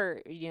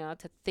heart,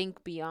 to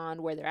think beyond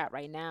where they're at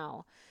right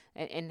now,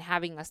 and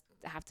having us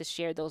have to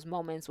share those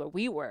moments where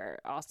we were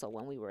also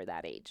when we were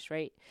that age,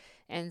 right?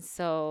 And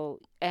so,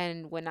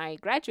 and when I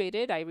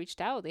graduated, I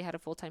reached out. They had a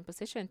full-time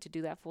position to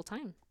do that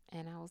full-time.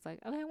 And I was like,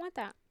 okay, I want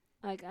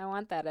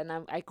that. And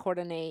I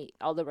coordinate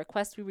all the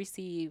requests we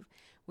receive.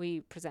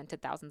 We present to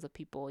thousands of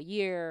people a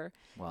year.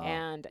 Wow.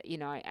 And,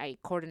 I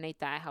coordinate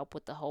that, help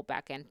with the whole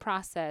back end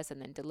process,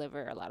 and then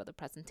deliver a lot of the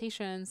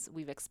presentations.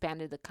 We've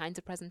expanded the kinds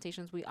of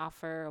presentations we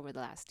offer over the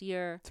last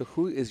year. So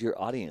who is your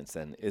audience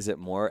then? Is it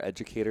more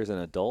educators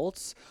and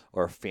adults,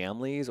 or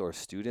families, or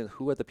students?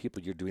 Who are the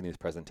people you're doing these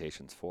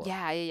presentations for?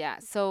 Yeah.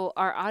 So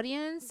our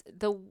audience,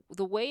 the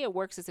way it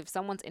works is if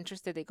someone's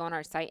interested, they go on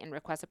our site and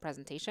request a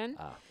presentation.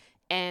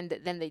 And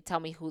then they tell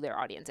me who their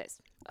audience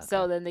is. Okay.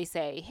 So then they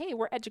say, hey,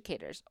 we're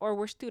educators, or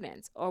we're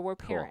students, or we're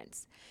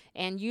parents.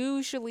 Cool. And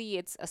usually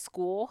it's a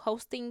school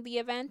hosting the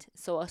event.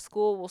 So a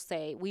school will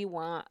say, we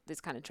want this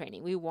kind of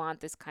training. We want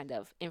this kind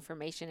of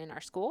information in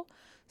our school.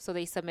 So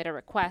they submit a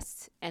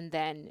request, and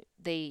then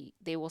they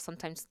will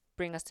sometimes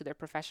bring us to their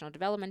professional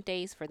development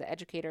days for the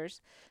educators.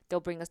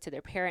 They'll bring us to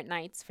their parent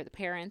nights for the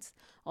parents,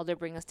 or they'll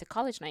bring us to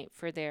college night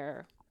for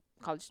their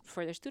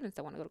students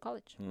that want to go to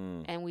college.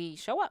 And we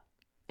show up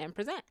and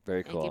present.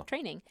 Very cool. And give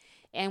training.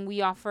 And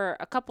we offer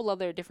a couple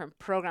other different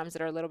programs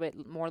that are a little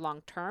bit more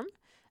long-term,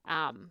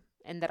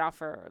 and that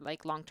offer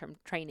like long-term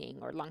training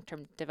or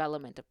long-term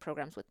development of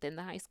programs within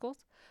the high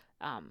schools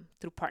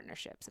through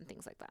partnerships and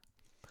things like that.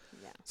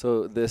 Yeah.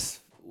 So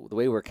the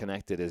way we're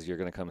connected is you're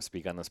going to come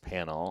speak on this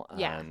panel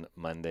on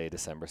Monday,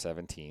 December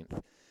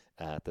 17th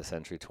at the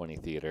Century 20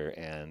 Theater,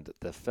 and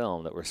the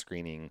film that we're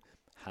screening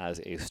has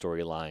a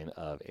storyline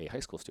of a high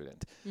school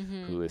student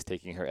who is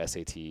taking her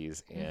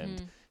SATs,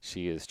 and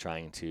she is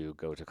trying to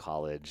go to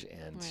college,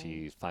 and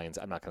she finds,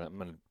 I'm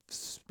going to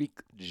speak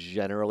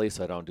generally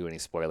so I don't do any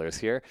spoilers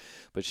here,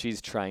 but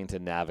she's trying to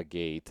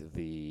navigate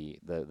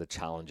the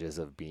challenges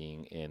of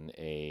being in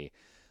a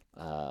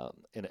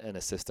in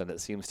a system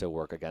that seems to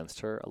work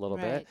against her a little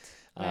bit.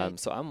 Right.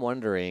 So I'm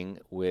wondering,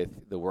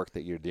 with the work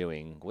that you're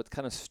doing, what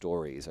kind of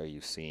stories are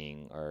you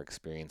seeing or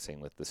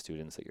experiencing with the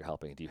students that you're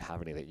helping? Do you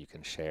have any that you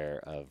can share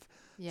of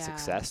Yeah.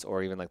 success,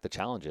 or even like the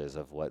challenges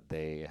of what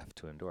they have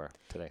to endure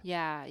today?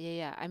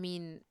 Yeah. I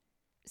mean,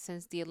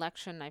 since the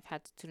election, I've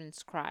had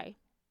students cry,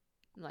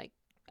 like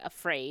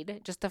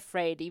just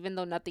afraid, even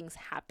though nothing's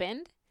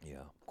happened,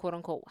 Yeah. quote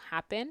unquote,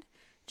 happened,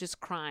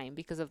 just crying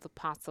because of the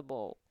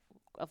possible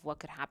of what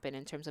could happen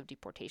in terms of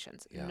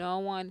deportations. Yeah. No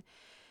one,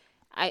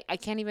 I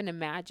can't even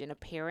imagine a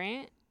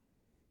parent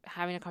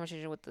having a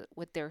conversation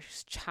with their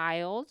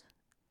child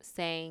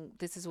saying,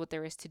 this is what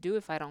there is to do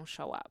if I don't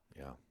show up.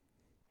 Yeah.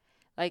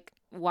 Like,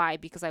 why?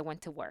 Because I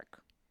went to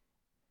work.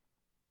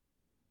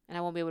 And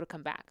I won't be able to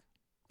come back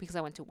because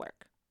I went to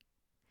work.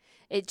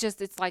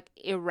 It's like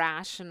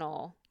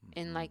irrational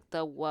in like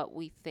the what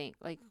we think,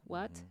 like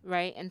what,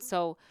 right? And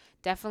so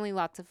definitely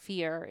lots of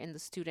fear in the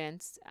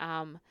students.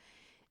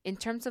 In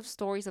terms of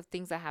stories of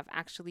things that have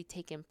actually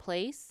taken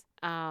place,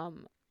 I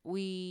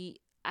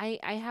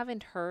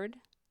haven't heard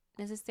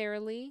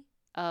necessarily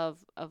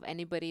of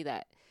anybody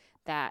that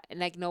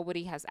like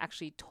nobody has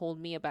actually told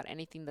me about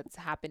anything that's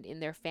happened in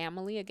their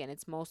family. Again,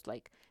 it's most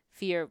like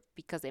fear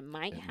because it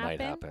might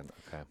happen.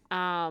 Okay.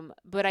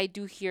 But I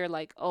do hear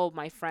like, oh,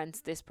 my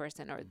friend's this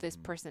person or this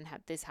person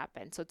had this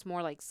happen. So it's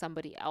more like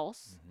somebody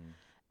else.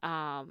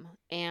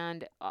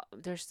 And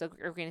there's the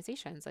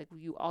organizations like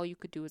all you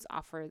could do is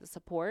offer the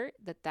support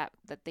that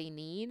they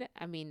need.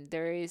 I mean,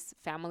 there is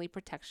family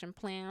protection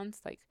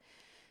plans. Like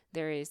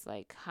there is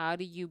like, how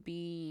do you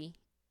be,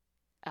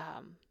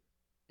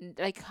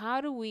 like,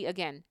 how do we,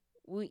 again,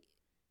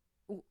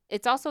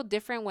 it's also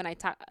different when I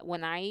talk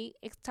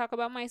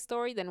about my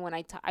story than when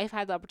I've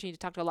had the opportunity to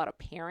talk to a lot of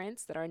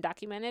parents that are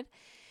undocumented.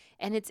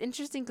 And it's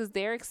interesting because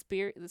their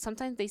experience,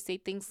 sometimes they say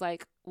things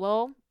like,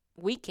 well,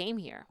 we came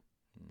here.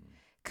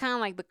 Kind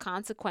of like the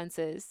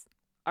consequences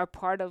are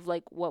part of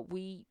like what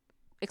we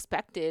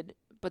expected,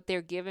 but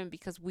they're given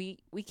because we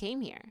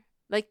came here.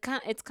 Like,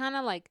 it's kind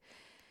of like,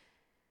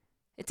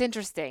 it's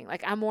interesting.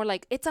 Like, I'm more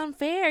like, it's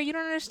unfair. You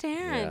don't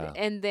understand.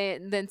 Yeah. And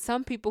then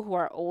some people who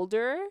are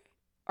older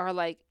are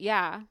like,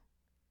 yeah,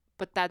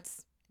 but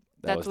that's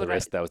the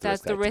risk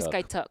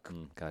I took.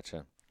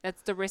 Gotcha.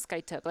 That's the risk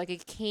I took. Like,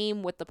 it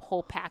came with the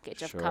whole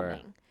package of Sure.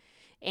 coming.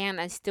 And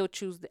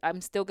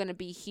I'm still going to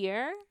be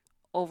here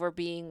over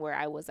being where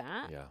I was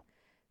at. Yeah.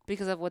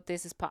 Because of what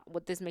this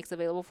makes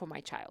available for my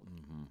child.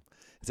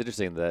 It's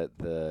interesting that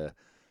the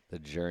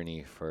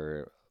journey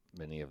for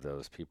many of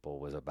those people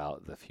was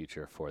about the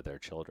future for their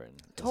children.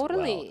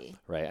 Totally. As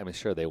well, right. I mean,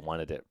 sure, they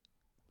wanted it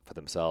for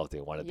themselves. They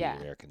wanted the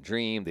American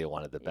dream. They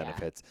wanted the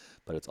benefits,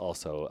 but it's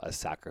also a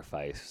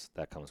sacrifice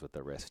that comes with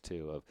the risk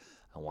too of,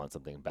 I want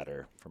something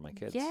better for my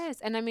kids. Yes.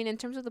 And I mean, in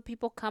terms of the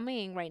people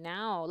coming right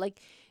now,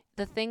 like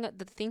the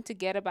thing to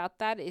get about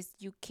that is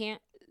you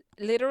can't,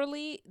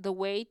 literally the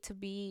way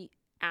to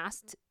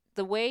access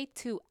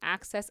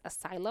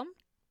asylum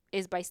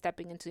is by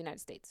stepping into the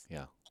United States.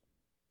 Yeah.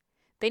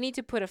 They need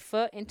to put a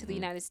foot into the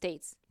United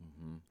States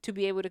to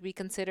be able to be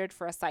considered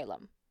for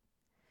asylum.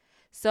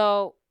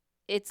 So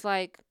it's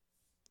like,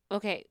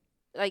 okay,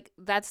 like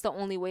that's the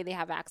only way they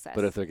have access.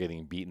 But if they're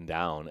getting beaten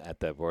down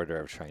at the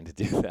border of trying to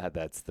do that,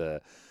 that's the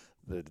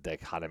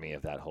dichotomy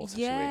of that whole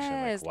situation.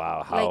 Yes. Like,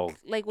 wow, how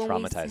like when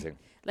traumatizing.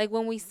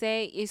 When we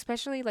say,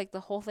 especially like the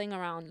whole thing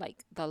around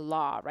like the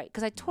law, right?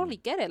 Because I totally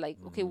get it. Like,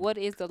 okay, what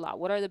is the law?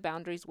 What are the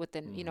boundaries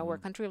within, we're a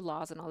country of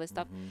laws and all this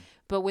stuff.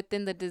 But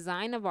within the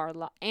design of our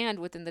law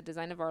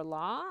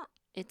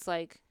it's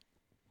like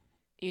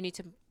you need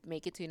to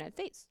make it to the United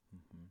States.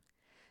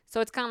 So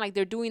it's kind of like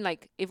they're doing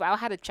like, if I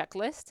had a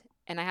checklist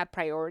and I had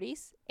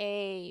priorities,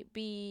 A,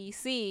 B,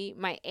 C,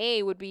 my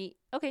A would be,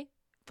 okay,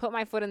 put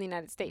my foot in the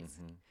United States.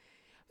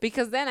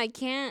 Because then I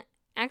can't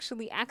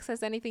actually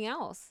access anything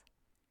else.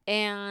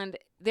 And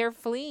they're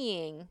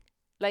fleeing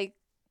like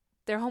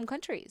their home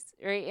countries,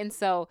 right? And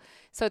so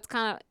it's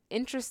kind of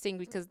interesting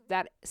because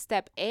that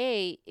step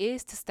A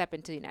is to step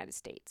into the United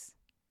States.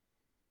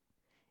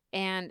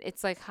 And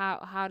it's like,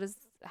 how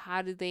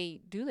do they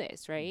do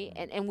this, right?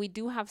 And we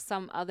do have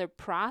some other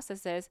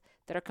processes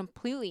that are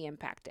completely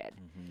impacted.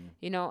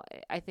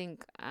 I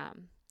think,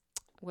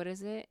 what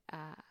is it?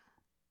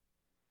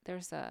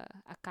 There's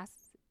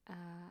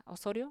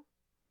Osorio.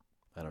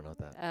 I don't know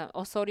that.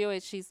 Osorio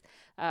she's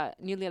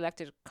newly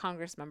elected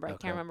Congress member. I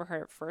Okay. can't remember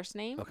her first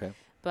name. Okay.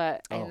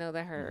 But I know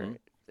that her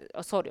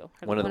Osorio.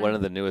 One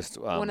of the newest.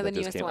 One of the that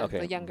just newest came. ones, Okay.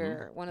 the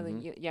younger, one of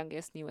the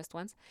youngest, newest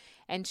ones.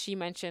 And she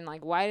mentioned,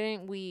 like, why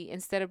didn't we,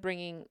 instead of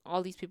bringing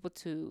all these people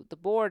to the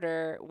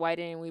border, why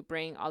didn't we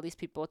bring all these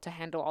people to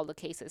handle all the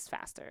cases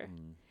faster?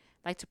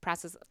 Like, to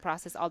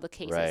process all the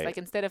cases. Right. Like,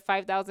 instead of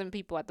 5,000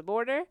 people at the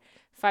border,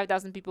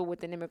 5,000 people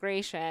within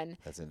immigration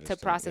That's to interesting.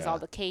 process Yeah. all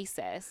the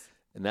cases.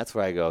 And that's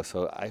where I go.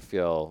 So I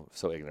feel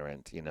so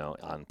ignorant,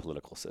 on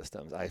political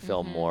systems. I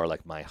feel more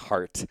like my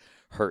heart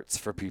hurts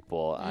for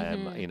people. I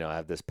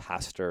have this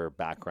pastor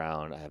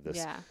background. I have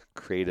this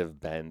creative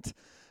bent.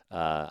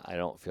 I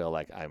don't feel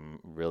like I'm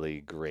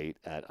really great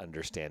at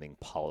understanding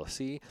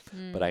policy,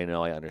 but I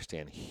know I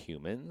understand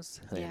humans.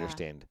 I Yeah.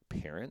 understand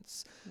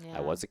parents. Yeah.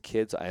 I was a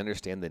kid, so I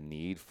understand the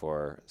need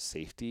for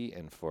safety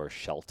and for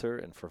shelter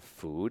and for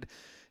food.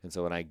 And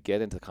so when I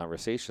get into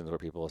conversations where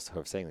people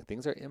are saying that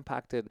things are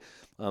impacted,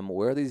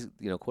 where are these,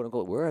 quote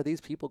unquote, where are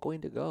these people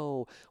going to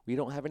go? We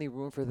don't have any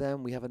room for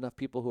them. We have enough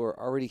people who are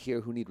already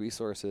here who need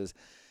resources.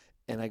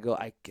 And I go,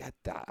 I get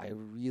that. I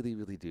really,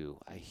 really do.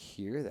 I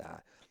hear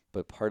that.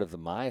 But part of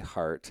my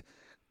heart,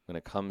 when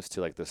it comes to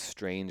like the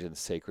strange and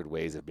sacred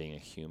ways of being a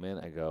human,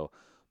 I go,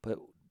 but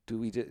do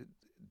we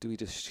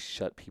just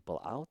shut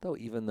people out though?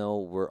 Even though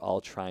we're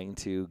all trying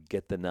to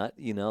get the nut,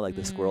 like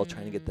the squirrel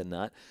trying to get the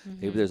nut.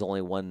 Maybe there's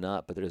only one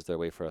nut, but there's a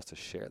way for us to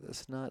share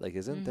this nut. Like,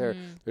 isn't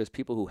there's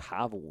people who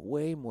have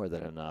way more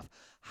than enough.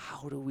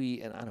 How do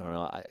we, and I don't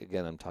know,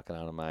 again, I'm talking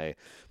out of my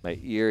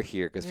ear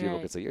here because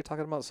people could say, you're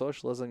talking about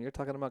socialism, you're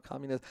talking about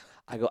communism.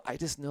 I go, I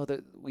just know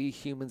that we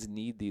humans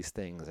need these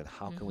things, and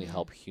how can we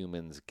help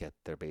humans get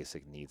their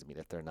basic needs met?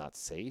 If they're not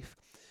safe,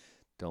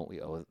 don't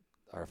we owe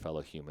our fellow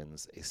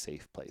humans a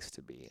safe place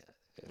to be?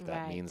 If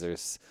that means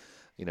there's,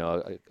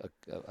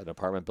 an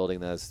apartment building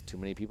that has too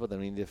many people, then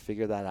we need to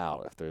figure that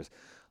out. If there's,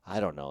 I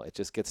don't know, it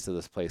just gets to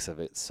this place of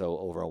it's so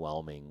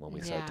overwhelming when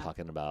we start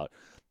talking about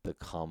the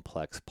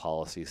complex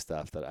policy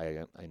stuff that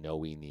I know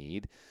we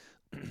need,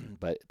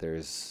 but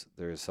there's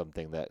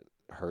something that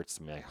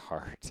hurts my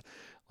heart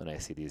when I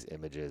see these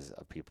images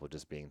of people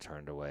just being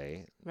turned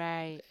away,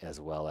 Right. as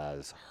well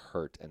as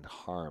hurt and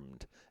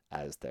harmed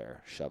as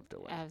they're shoved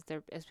away.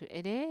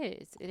 It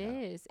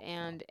is,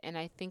 and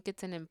I think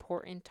it's an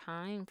important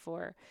time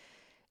for.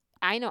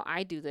 I know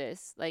I do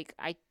this. Like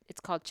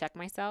it's called check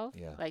myself.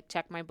 Yeah. Like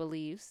check my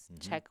beliefs.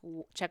 Check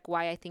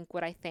why I think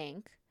what I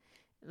think.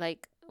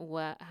 Like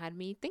what had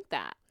me think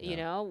that.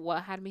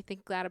 What had me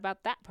think that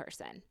about that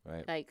person.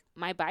 Right. Like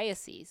my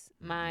biases,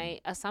 my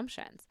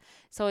assumptions.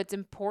 So it's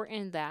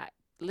important that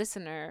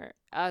listener,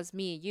 us,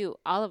 me, you,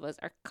 all of us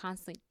are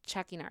constantly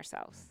checking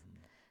ourselves.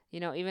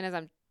 Even as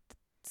I'm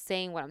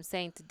saying what I'm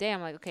saying today,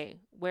 I'm like, okay,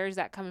 where is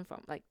that coming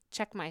from? Like,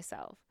 check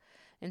myself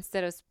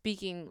instead of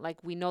speaking like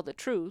we know the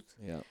truth.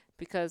 Yeah.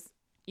 Because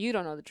you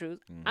don't know the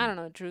truth. I don't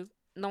know the truth.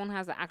 No one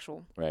has the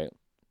actual. Right.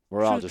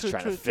 We're all just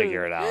trying to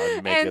figure it out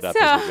and make it up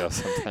as we go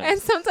sometimes.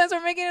 And sometimes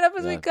we're making it up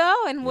as we go.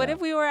 And what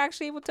if we were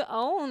actually able to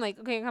own, like,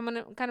 okay, I'm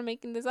kind of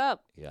making this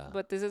up. Yeah.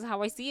 But this is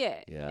how I see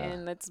it. Yeah.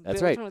 And let's That's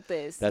build right. with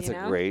this. That's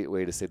a great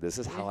way to say this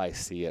is how I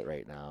see it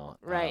right now.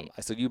 Right.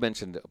 So you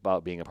mentioned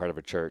about being a part of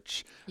a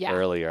church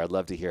earlier. I'd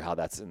love to hear how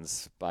that's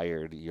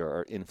inspired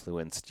or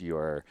influenced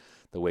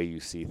the way you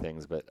see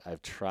things. But I'm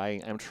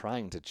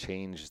trying to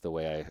change the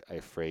way I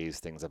phrase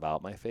things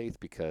about my faith,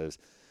 because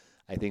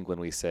I think when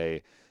we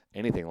say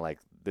anything like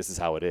this is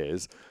how it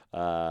is,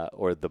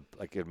 or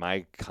like in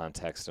my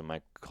context and my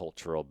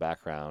cultural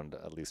background,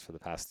 at least for the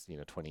past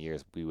 20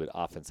 years, we would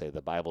often say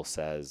the Bible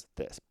says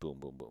this, boom,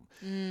 boom, boom.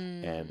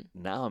 And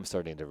now I'm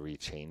starting to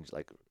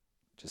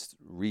just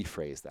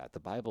rephrase that. The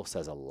Bible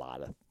says a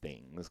lot of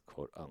things,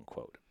 quote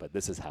unquote, but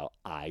this is how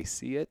I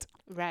see it.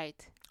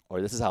 Right. Or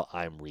this is how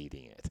I'm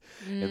reading it.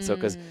 And so,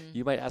 because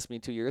you might ask me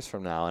 2 years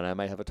from now, and I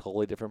might have a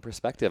totally different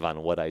perspective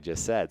on what I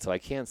just said. So I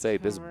can't say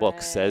this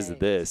book says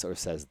this or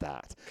says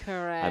that.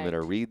 Correct. I'm going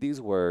to read these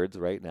words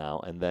right now,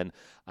 and then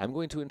I'm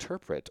going to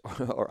interpret,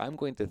 or I'm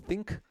going to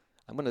think,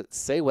 I'm going to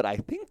say what I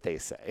think they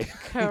say.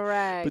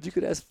 Correct. But you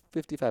could ask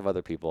 55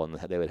 other people, and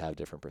they would have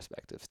different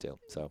perspectives too.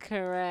 So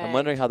correct. I'm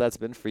wondering how that's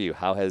been for you.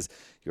 How has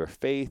your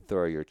faith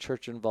or your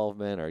church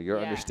involvement or your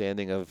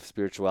understanding of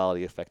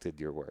spirituality affected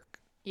your work?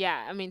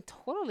 Yeah, I mean,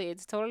 totally.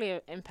 It's totally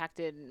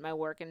impacted my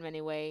work in many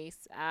ways.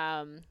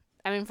 I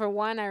mean, for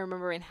one, I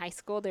remember in high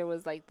school, there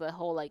was like the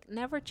whole like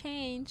never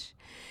change.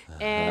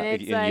 And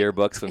it's in like,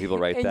 yearbooks when people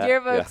write in that.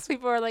 yearbooks,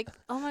 people are like,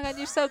 oh my God,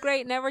 you're so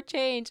great. Never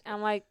change.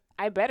 I'm like,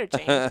 I better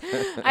change.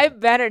 I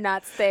better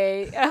not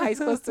stay a high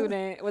school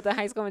student with a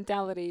high school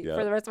mentality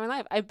for the rest of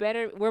my life.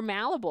 We're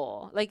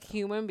malleable, like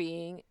human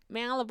being,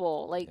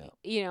 malleable. Like,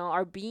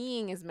 our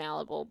being is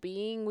malleable.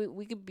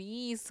 We could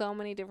be so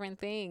many different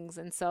things.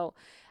 And so,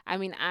 I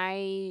mean,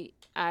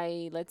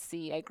 let's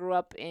see, I grew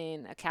up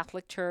in a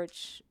Catholic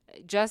church,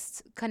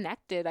 just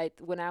connected.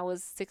 When I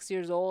was 6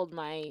 years old,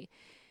 my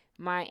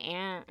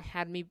aunt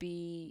had me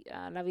be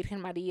La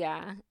Virgen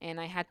Maria, and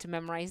I had to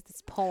memorize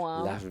this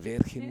poem. La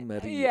Virgen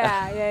Maria.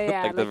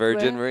 Yeah. Like the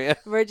Virgin Maria?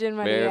 Virgin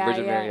Maria.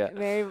 Virgin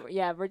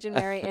Maria. Virgin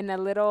Mary in a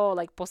little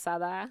like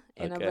posada,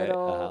 in a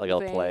little like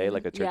a play,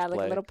 like a church play. Yeah, like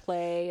a little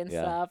play and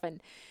stuff.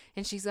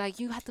 And she's like,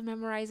 you have to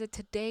memorize it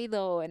today,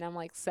 though. And I'm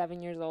like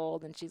 7 years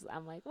old. And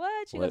I'm like,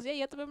 what? She goes, yeah,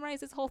 you have to memorize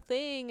this whole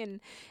thing.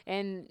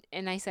 And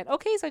I said,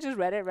 okay. So I just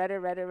read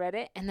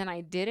it. And then I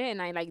did it, and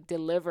I like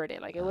delivered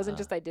it. Like, it wasn't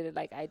just I did it,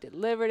 like I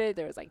delivered it.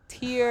 There was like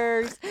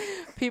tears.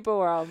 People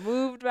were all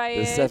moved by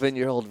it. The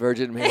 7-year-old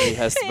Virgin Mary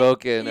has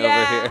spoken over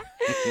here.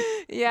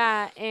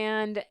 Yeah.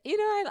 And,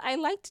 I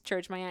liked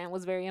church. My aunt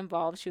was very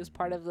involved. She was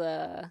part of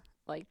the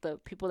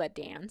people that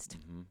danced.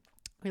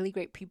 Really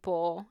great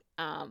people.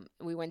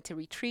 We went to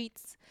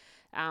retreats.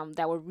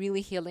 that were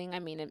really healing. I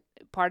mean,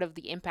 part of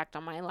the impact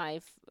on my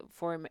life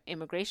for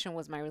immigration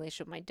was my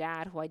relationship with my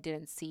dad, who I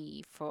didn't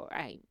see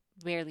I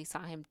barely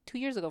saw him 2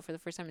 years ago for the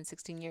first time in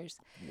 16 years.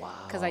 Wow.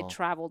 Because I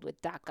traveled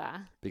with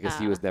DACA. Because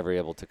he was never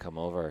able to come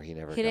over. He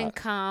didn't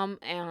come.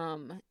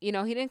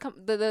 He didn't come.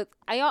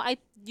 I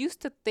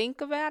used to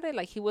think about it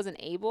like he wasn't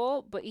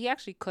able, but he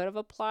actually could have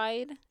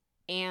applied.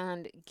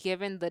 And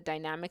given the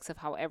dynamics of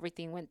how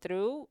everything went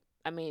through,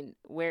 I mean,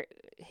 where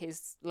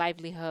his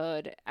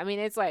livelihood, I mean,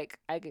 it's like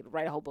I could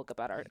write a whole book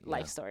about our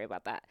life story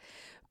about that.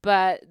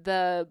 But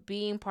the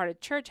being part of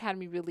church had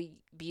me really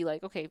be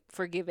like, okay,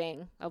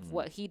 forgiving of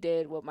what he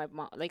did, what my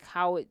mom, like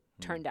how it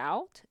turned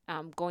out.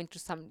 Going to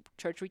some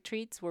church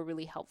retreats were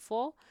really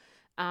helpful.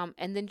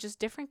 And then just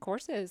different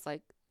courses,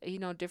 like,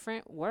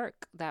 different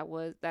work that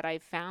I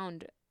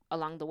found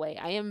along the way.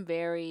 I am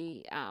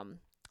very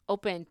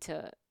open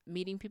to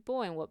meeting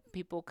people and what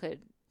people could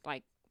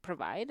like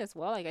provide as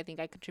well. Like I think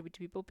I contribute to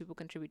people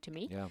contribute to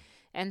me. Yeah.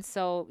 And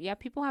so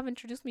people have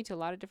introduced me to a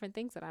lot of different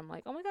things that I'm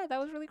like, oh my God, that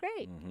was really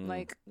great.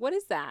 Like, what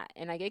is that?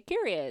 And I get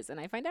curious and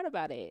I find out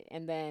about it.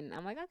 And then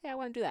I'm like, okay, I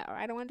want to do that, or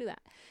I don't want to do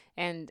that.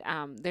 And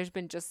there's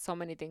been just so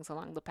many things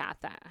along the path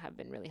that have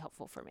been really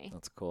helpful for me.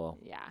 That's cool.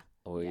 Yeah.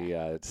 We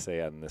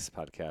say on this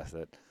podcast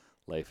that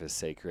life is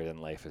sacred and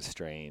life is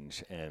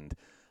strange. And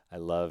I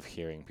love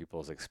hearing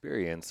people's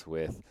experience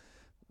with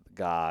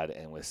God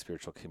and with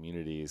spiritual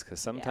communities, because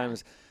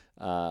sometimes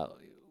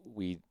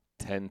we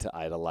tend to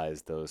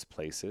idolize those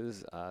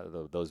places,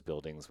 those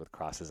buildings with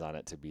crosses on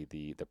it, to be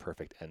the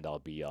perfect end all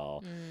be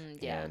all.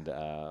 And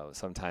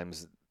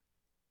sometimes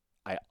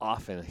I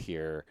often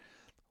hear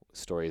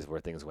stories where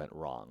things went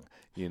wrong,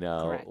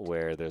 Correct.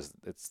 where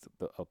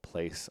a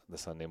place, the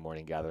Sunday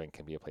morning gathering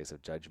can be a place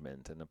of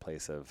judgment and a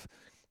place of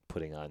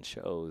putting on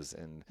shows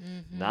and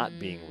not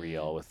being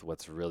real with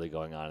what's really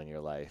going on in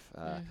your life.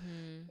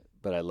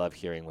 But I love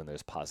hearing when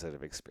there's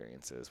positive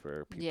experiences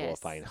where people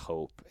find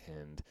hope,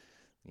 and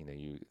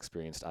you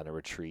experienced on a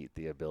retreat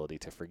the ability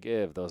to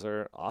forgive. Those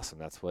are awesome.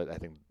 That's what I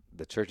think.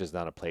 The church is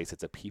not a place;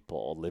 it's a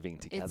people living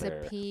together.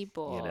 It's a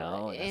people,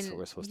 and that's what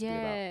we're supposed to be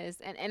about. Yes,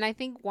 and I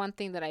think one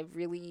thing that I've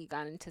really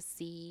gotten to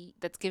see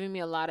that's given me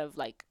a lot of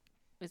like,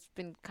 it's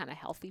been kind of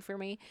healthy for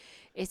me.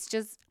 It's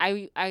just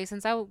I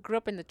since I grew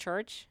up in the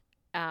church,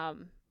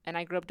 and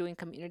I grew up doing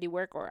community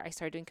work, or I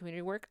started doing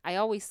community work. I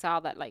always saw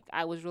that like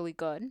I was really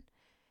good.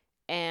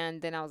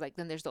 And then I was like,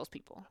 then there's those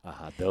people.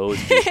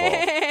 Those people.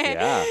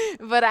 Yeah.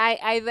 But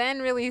I then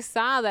really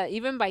saw that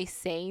even by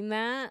saying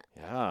that,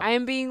 I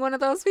am being one of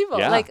those people.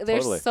 Yeah, like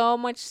there's totally.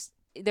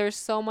 there's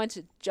so much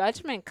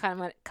judgment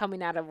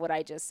coming out of what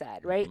I just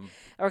said, right?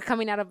 Or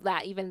coming out of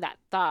that, even that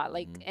thought.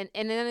 Like, and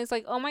then it's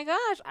like, oh my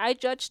gosh, I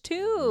judge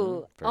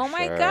too. For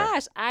my sure.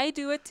 gosh, I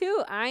do it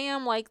too. I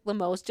am like the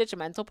most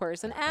judgmental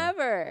person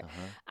ever.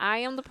 I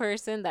am the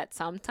person that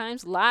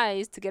sometimes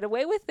lies to get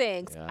away with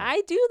things. Yeah.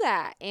 I do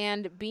that.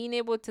 And being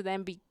able to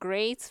then be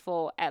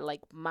graceful at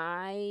like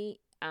my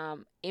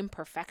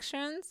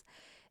imperfections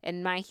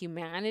and my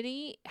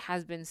humanity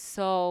has been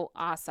so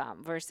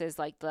awesome, versus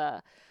like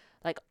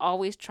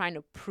always trying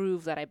to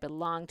prove that I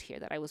belonged here,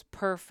 that I was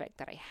perfect,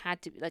 that I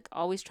had to be, like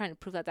always trying to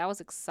prove that was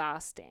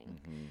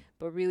exhausting.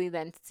 But really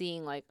then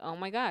seeing like, oh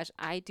my gosh,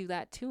 I do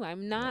that too.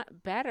 I'm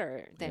not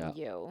better than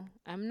you.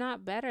 I'm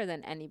not better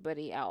than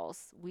anybody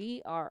else.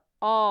 We are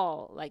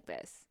all like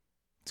this.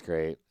 It's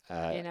great.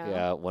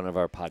 Yeah, one of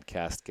our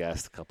podcast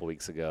guests a couple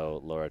weeks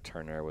ago, Laura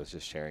Turner, was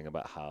just sharing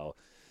about how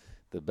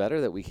the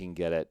better that we can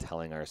get at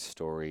telling our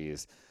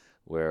stories,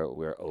 where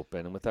we're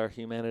open with our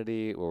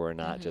humanity, where we're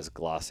not just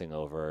glossing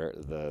over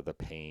the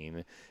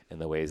pain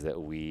and the ways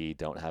that we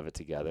don't have it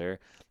together,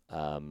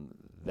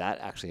 that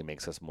actually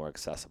makes us more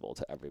accessible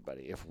to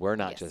everybody. If we're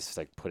not just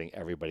like putting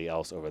everybody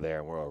else over there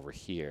and we're over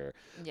here,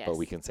 but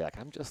we can say like,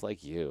 I'm just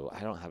like you.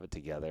 I don't have it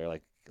together.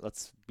 Like,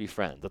 let's be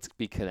friends. Let's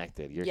be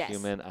connected. You're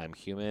human. I'm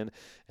human.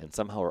 And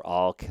somehow we're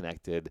all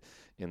connected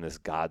in this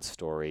God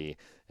story.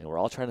 And we're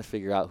all trying to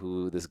figure out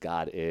who this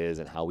God is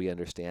and how we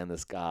understand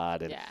this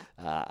God. And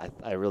I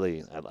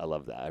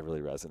love that. I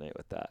really resonate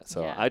with that.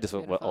 So I just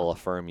will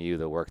affirm you.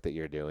 The work that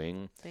you're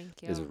doing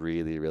is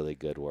really, really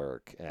good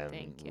work.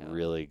 And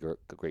really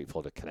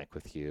grateful to connect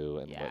with you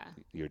and what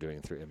you're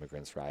doing through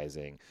Immigrants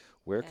Rising.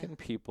 Where can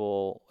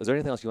people, is there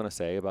anything else you want to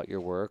say about your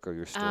work or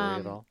your story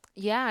at all?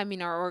 Yeah, I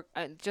mean, our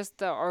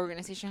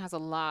organization has a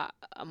lot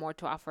more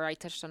to offer. I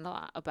touched on a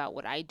lot about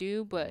what I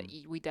do, but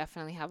we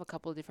definitely have a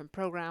couple of different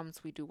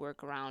programs. We do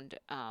work around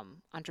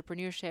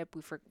entrepreneurship.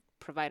 We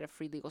provide a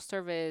free legal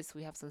service.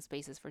 We have some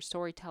spaces for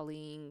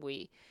storytelling.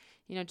 We,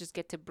 just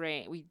get to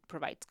we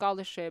provide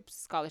scholarships,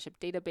 scholarship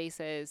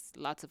databases,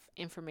 lots of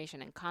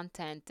information and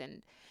content,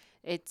 and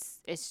it's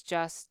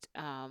just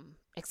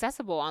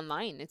accessible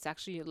online. It's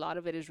actually, a lot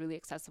of it is really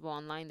accessible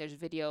online. There's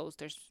videos,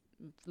 there's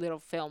little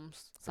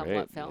films, Great,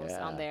 somewhat films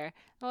on yeah. there.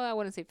 Well, I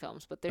wouldn't say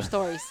films, but they're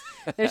stories.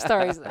 They're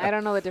stories. I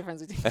don't know the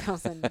difference between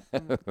films and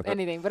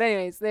anything. But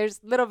anyways, there's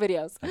little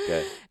videos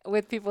Okay.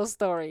 with people's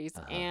stories.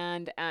 Uh-huh.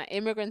 And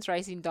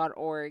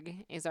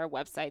immigrantsrising.org is our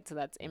website. So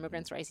that's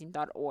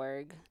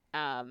immigrantsrising.org.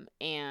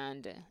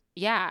 And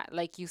yeah,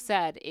 like you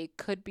said, it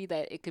could be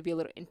that it could be a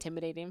little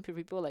intimidating for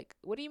people. Like,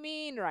 what do you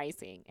mean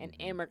rising and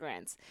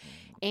immigrants?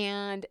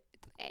 And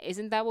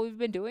isn't that what we've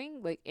been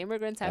doing? Like,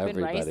 immigrants have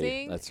Everybody. been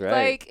rising. That's right.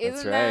 Like, That's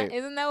isn't right.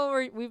 that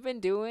what we've been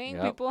doing?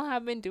 Yep. People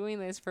have been doing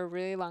this for a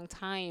really long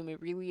time.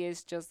 It really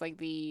is just like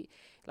the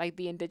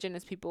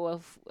indigenous people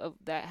of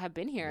that have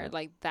been here. Yeah.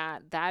 Like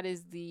that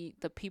is the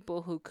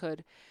people who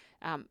could,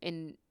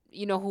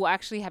 who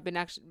actually have been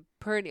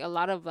a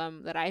lot of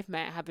them that I've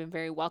met have been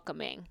very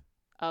welcoming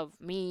of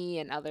me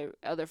and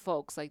other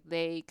folks. Like,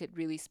 they could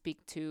really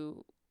speak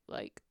to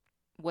like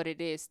what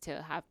it is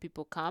to have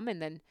people come,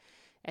 and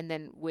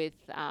then with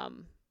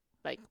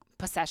like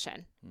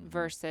possession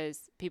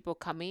versus people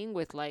coming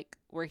with like,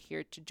 we're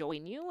here to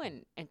join you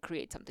and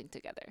create something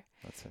together.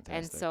 That's fantastic.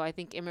 And so I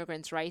think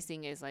Immigrants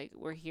Rising is like,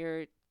 we're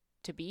here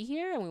to be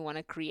here, and we want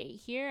to create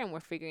here, and we're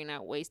figuring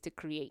out ways to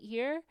create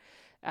here,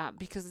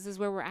 because this is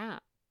where we're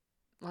at.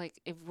 Like,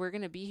 if we're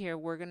going to be here,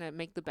 we're going to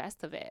make the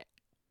best of it,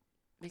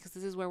 because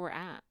this is where we're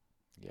at,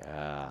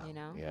 Yeah.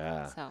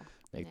 Yeah. So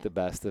Make yeah. the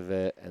best of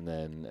it, and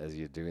then as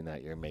you're doing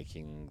that, you're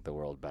making the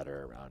world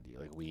better around you.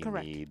 Like,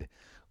 Correct.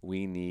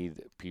 we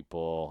need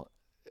people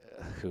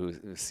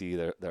who see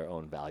their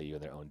own value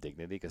and their own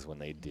dignity, because when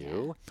they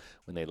do,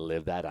 when they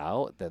live that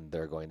out, then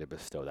they're going to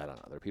bestow that on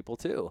other people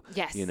too.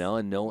 Yes. And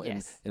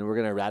Yes. and we're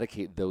going to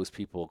eradicate those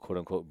people, quote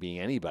unquote, being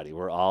anybody.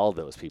 We're all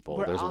those people.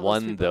 We're There's all those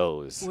one people.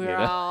 those. We're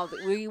all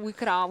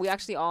we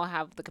actually all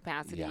have the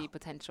capacity, Yeah.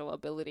 potential,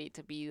 ability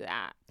to be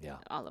that. Yeah.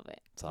 All of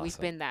it. It's We've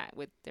awesome. been that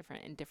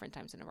in different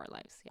times in our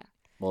lives. Yeah.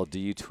 Well,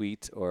 do you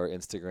tweet or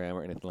Instagram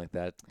or anything like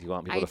that? Do you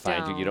want people I to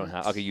find you? You don't don't.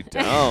 have. Okay, you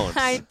don't.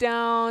 I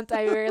don't.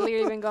 I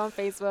rarely even go on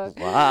Facebook.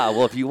 Wow.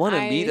 Well, if you want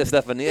to meet I-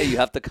 Estefania, you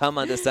have to come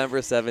on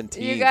December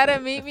 17th. You gotta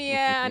meet me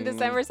on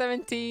December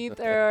 17th,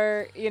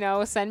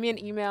 or send me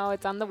an email.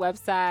 It's on the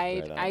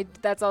website. Right on.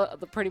 That's all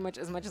pretty much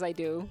as I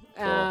do.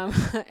 Cool.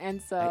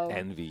 And so I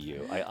envy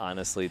you. I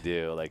honestly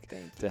do. Like,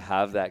 Thank to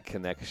have that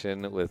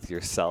connection with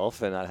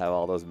yourself and not have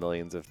all those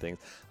millions of things.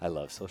 I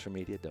love social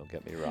media. Don't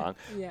get me wrong.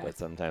 yeah. But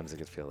sometimes it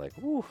can feel like,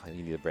 ooh,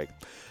 you need a break.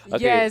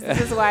 Yes,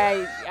 this is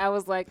why I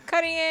was like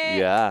cutting it.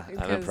 Yeah, I'm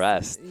because-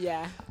 impressed.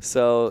 Yeah.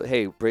 So,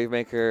 hey,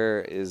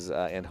 Bravemaker is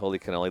and Holy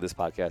Cannoli, this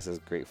podcast is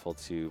grateful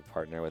to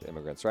partner with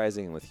Immigrants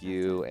Rising and with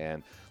you,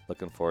 and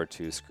looking forward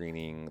to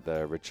screening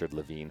the Richard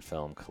Levine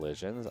film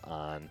Collisions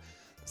on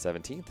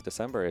 17th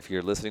December. If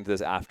you're listening to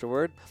this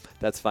afterward,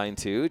 that's fine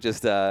too.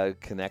 Just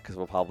connect, because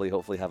we'll probably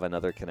hopefully have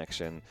another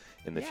connection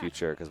in the Yeah.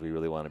 future, because we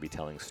really want to be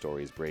telling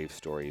stories, brave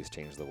stories,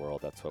 change the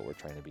world. That's what we're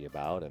trying to be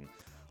about. And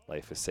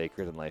life is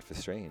sacred and life is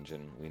strange,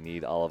 and we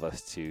need all of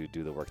us to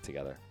do the work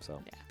together.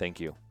 So Yeah. thank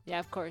you. Yeah,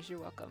 of course. You're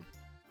welcome.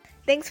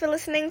 Thanks for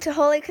listening to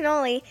Holy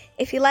Cannoli.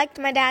 If you liked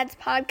my dad's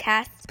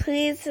podcast,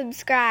 please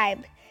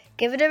subscribe,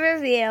 give it a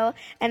review,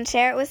 and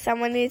share it with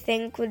someone you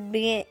think would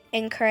be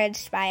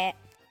encouraged by it.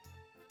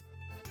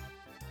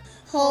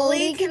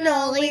 Holy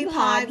Cannoli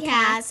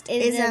Podcast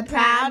is a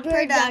proud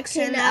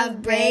production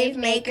of Brave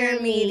Maker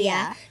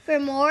Media. For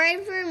more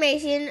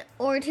information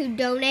or to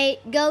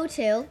donate, go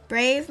to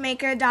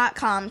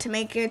bravemaker.com to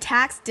make your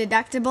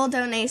tax-deductible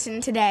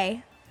donation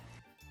today.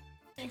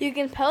 You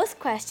can post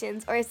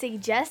questions or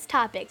suggest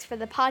topics for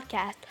the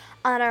podcast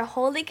on our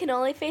Holy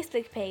Cannoli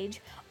Facebook page,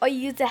 or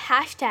use the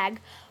hashtag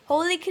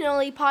Holy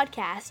Cannoli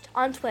Podcast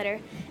on Twitter,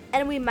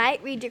 and we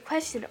might read your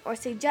question or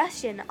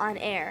suggestion on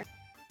air.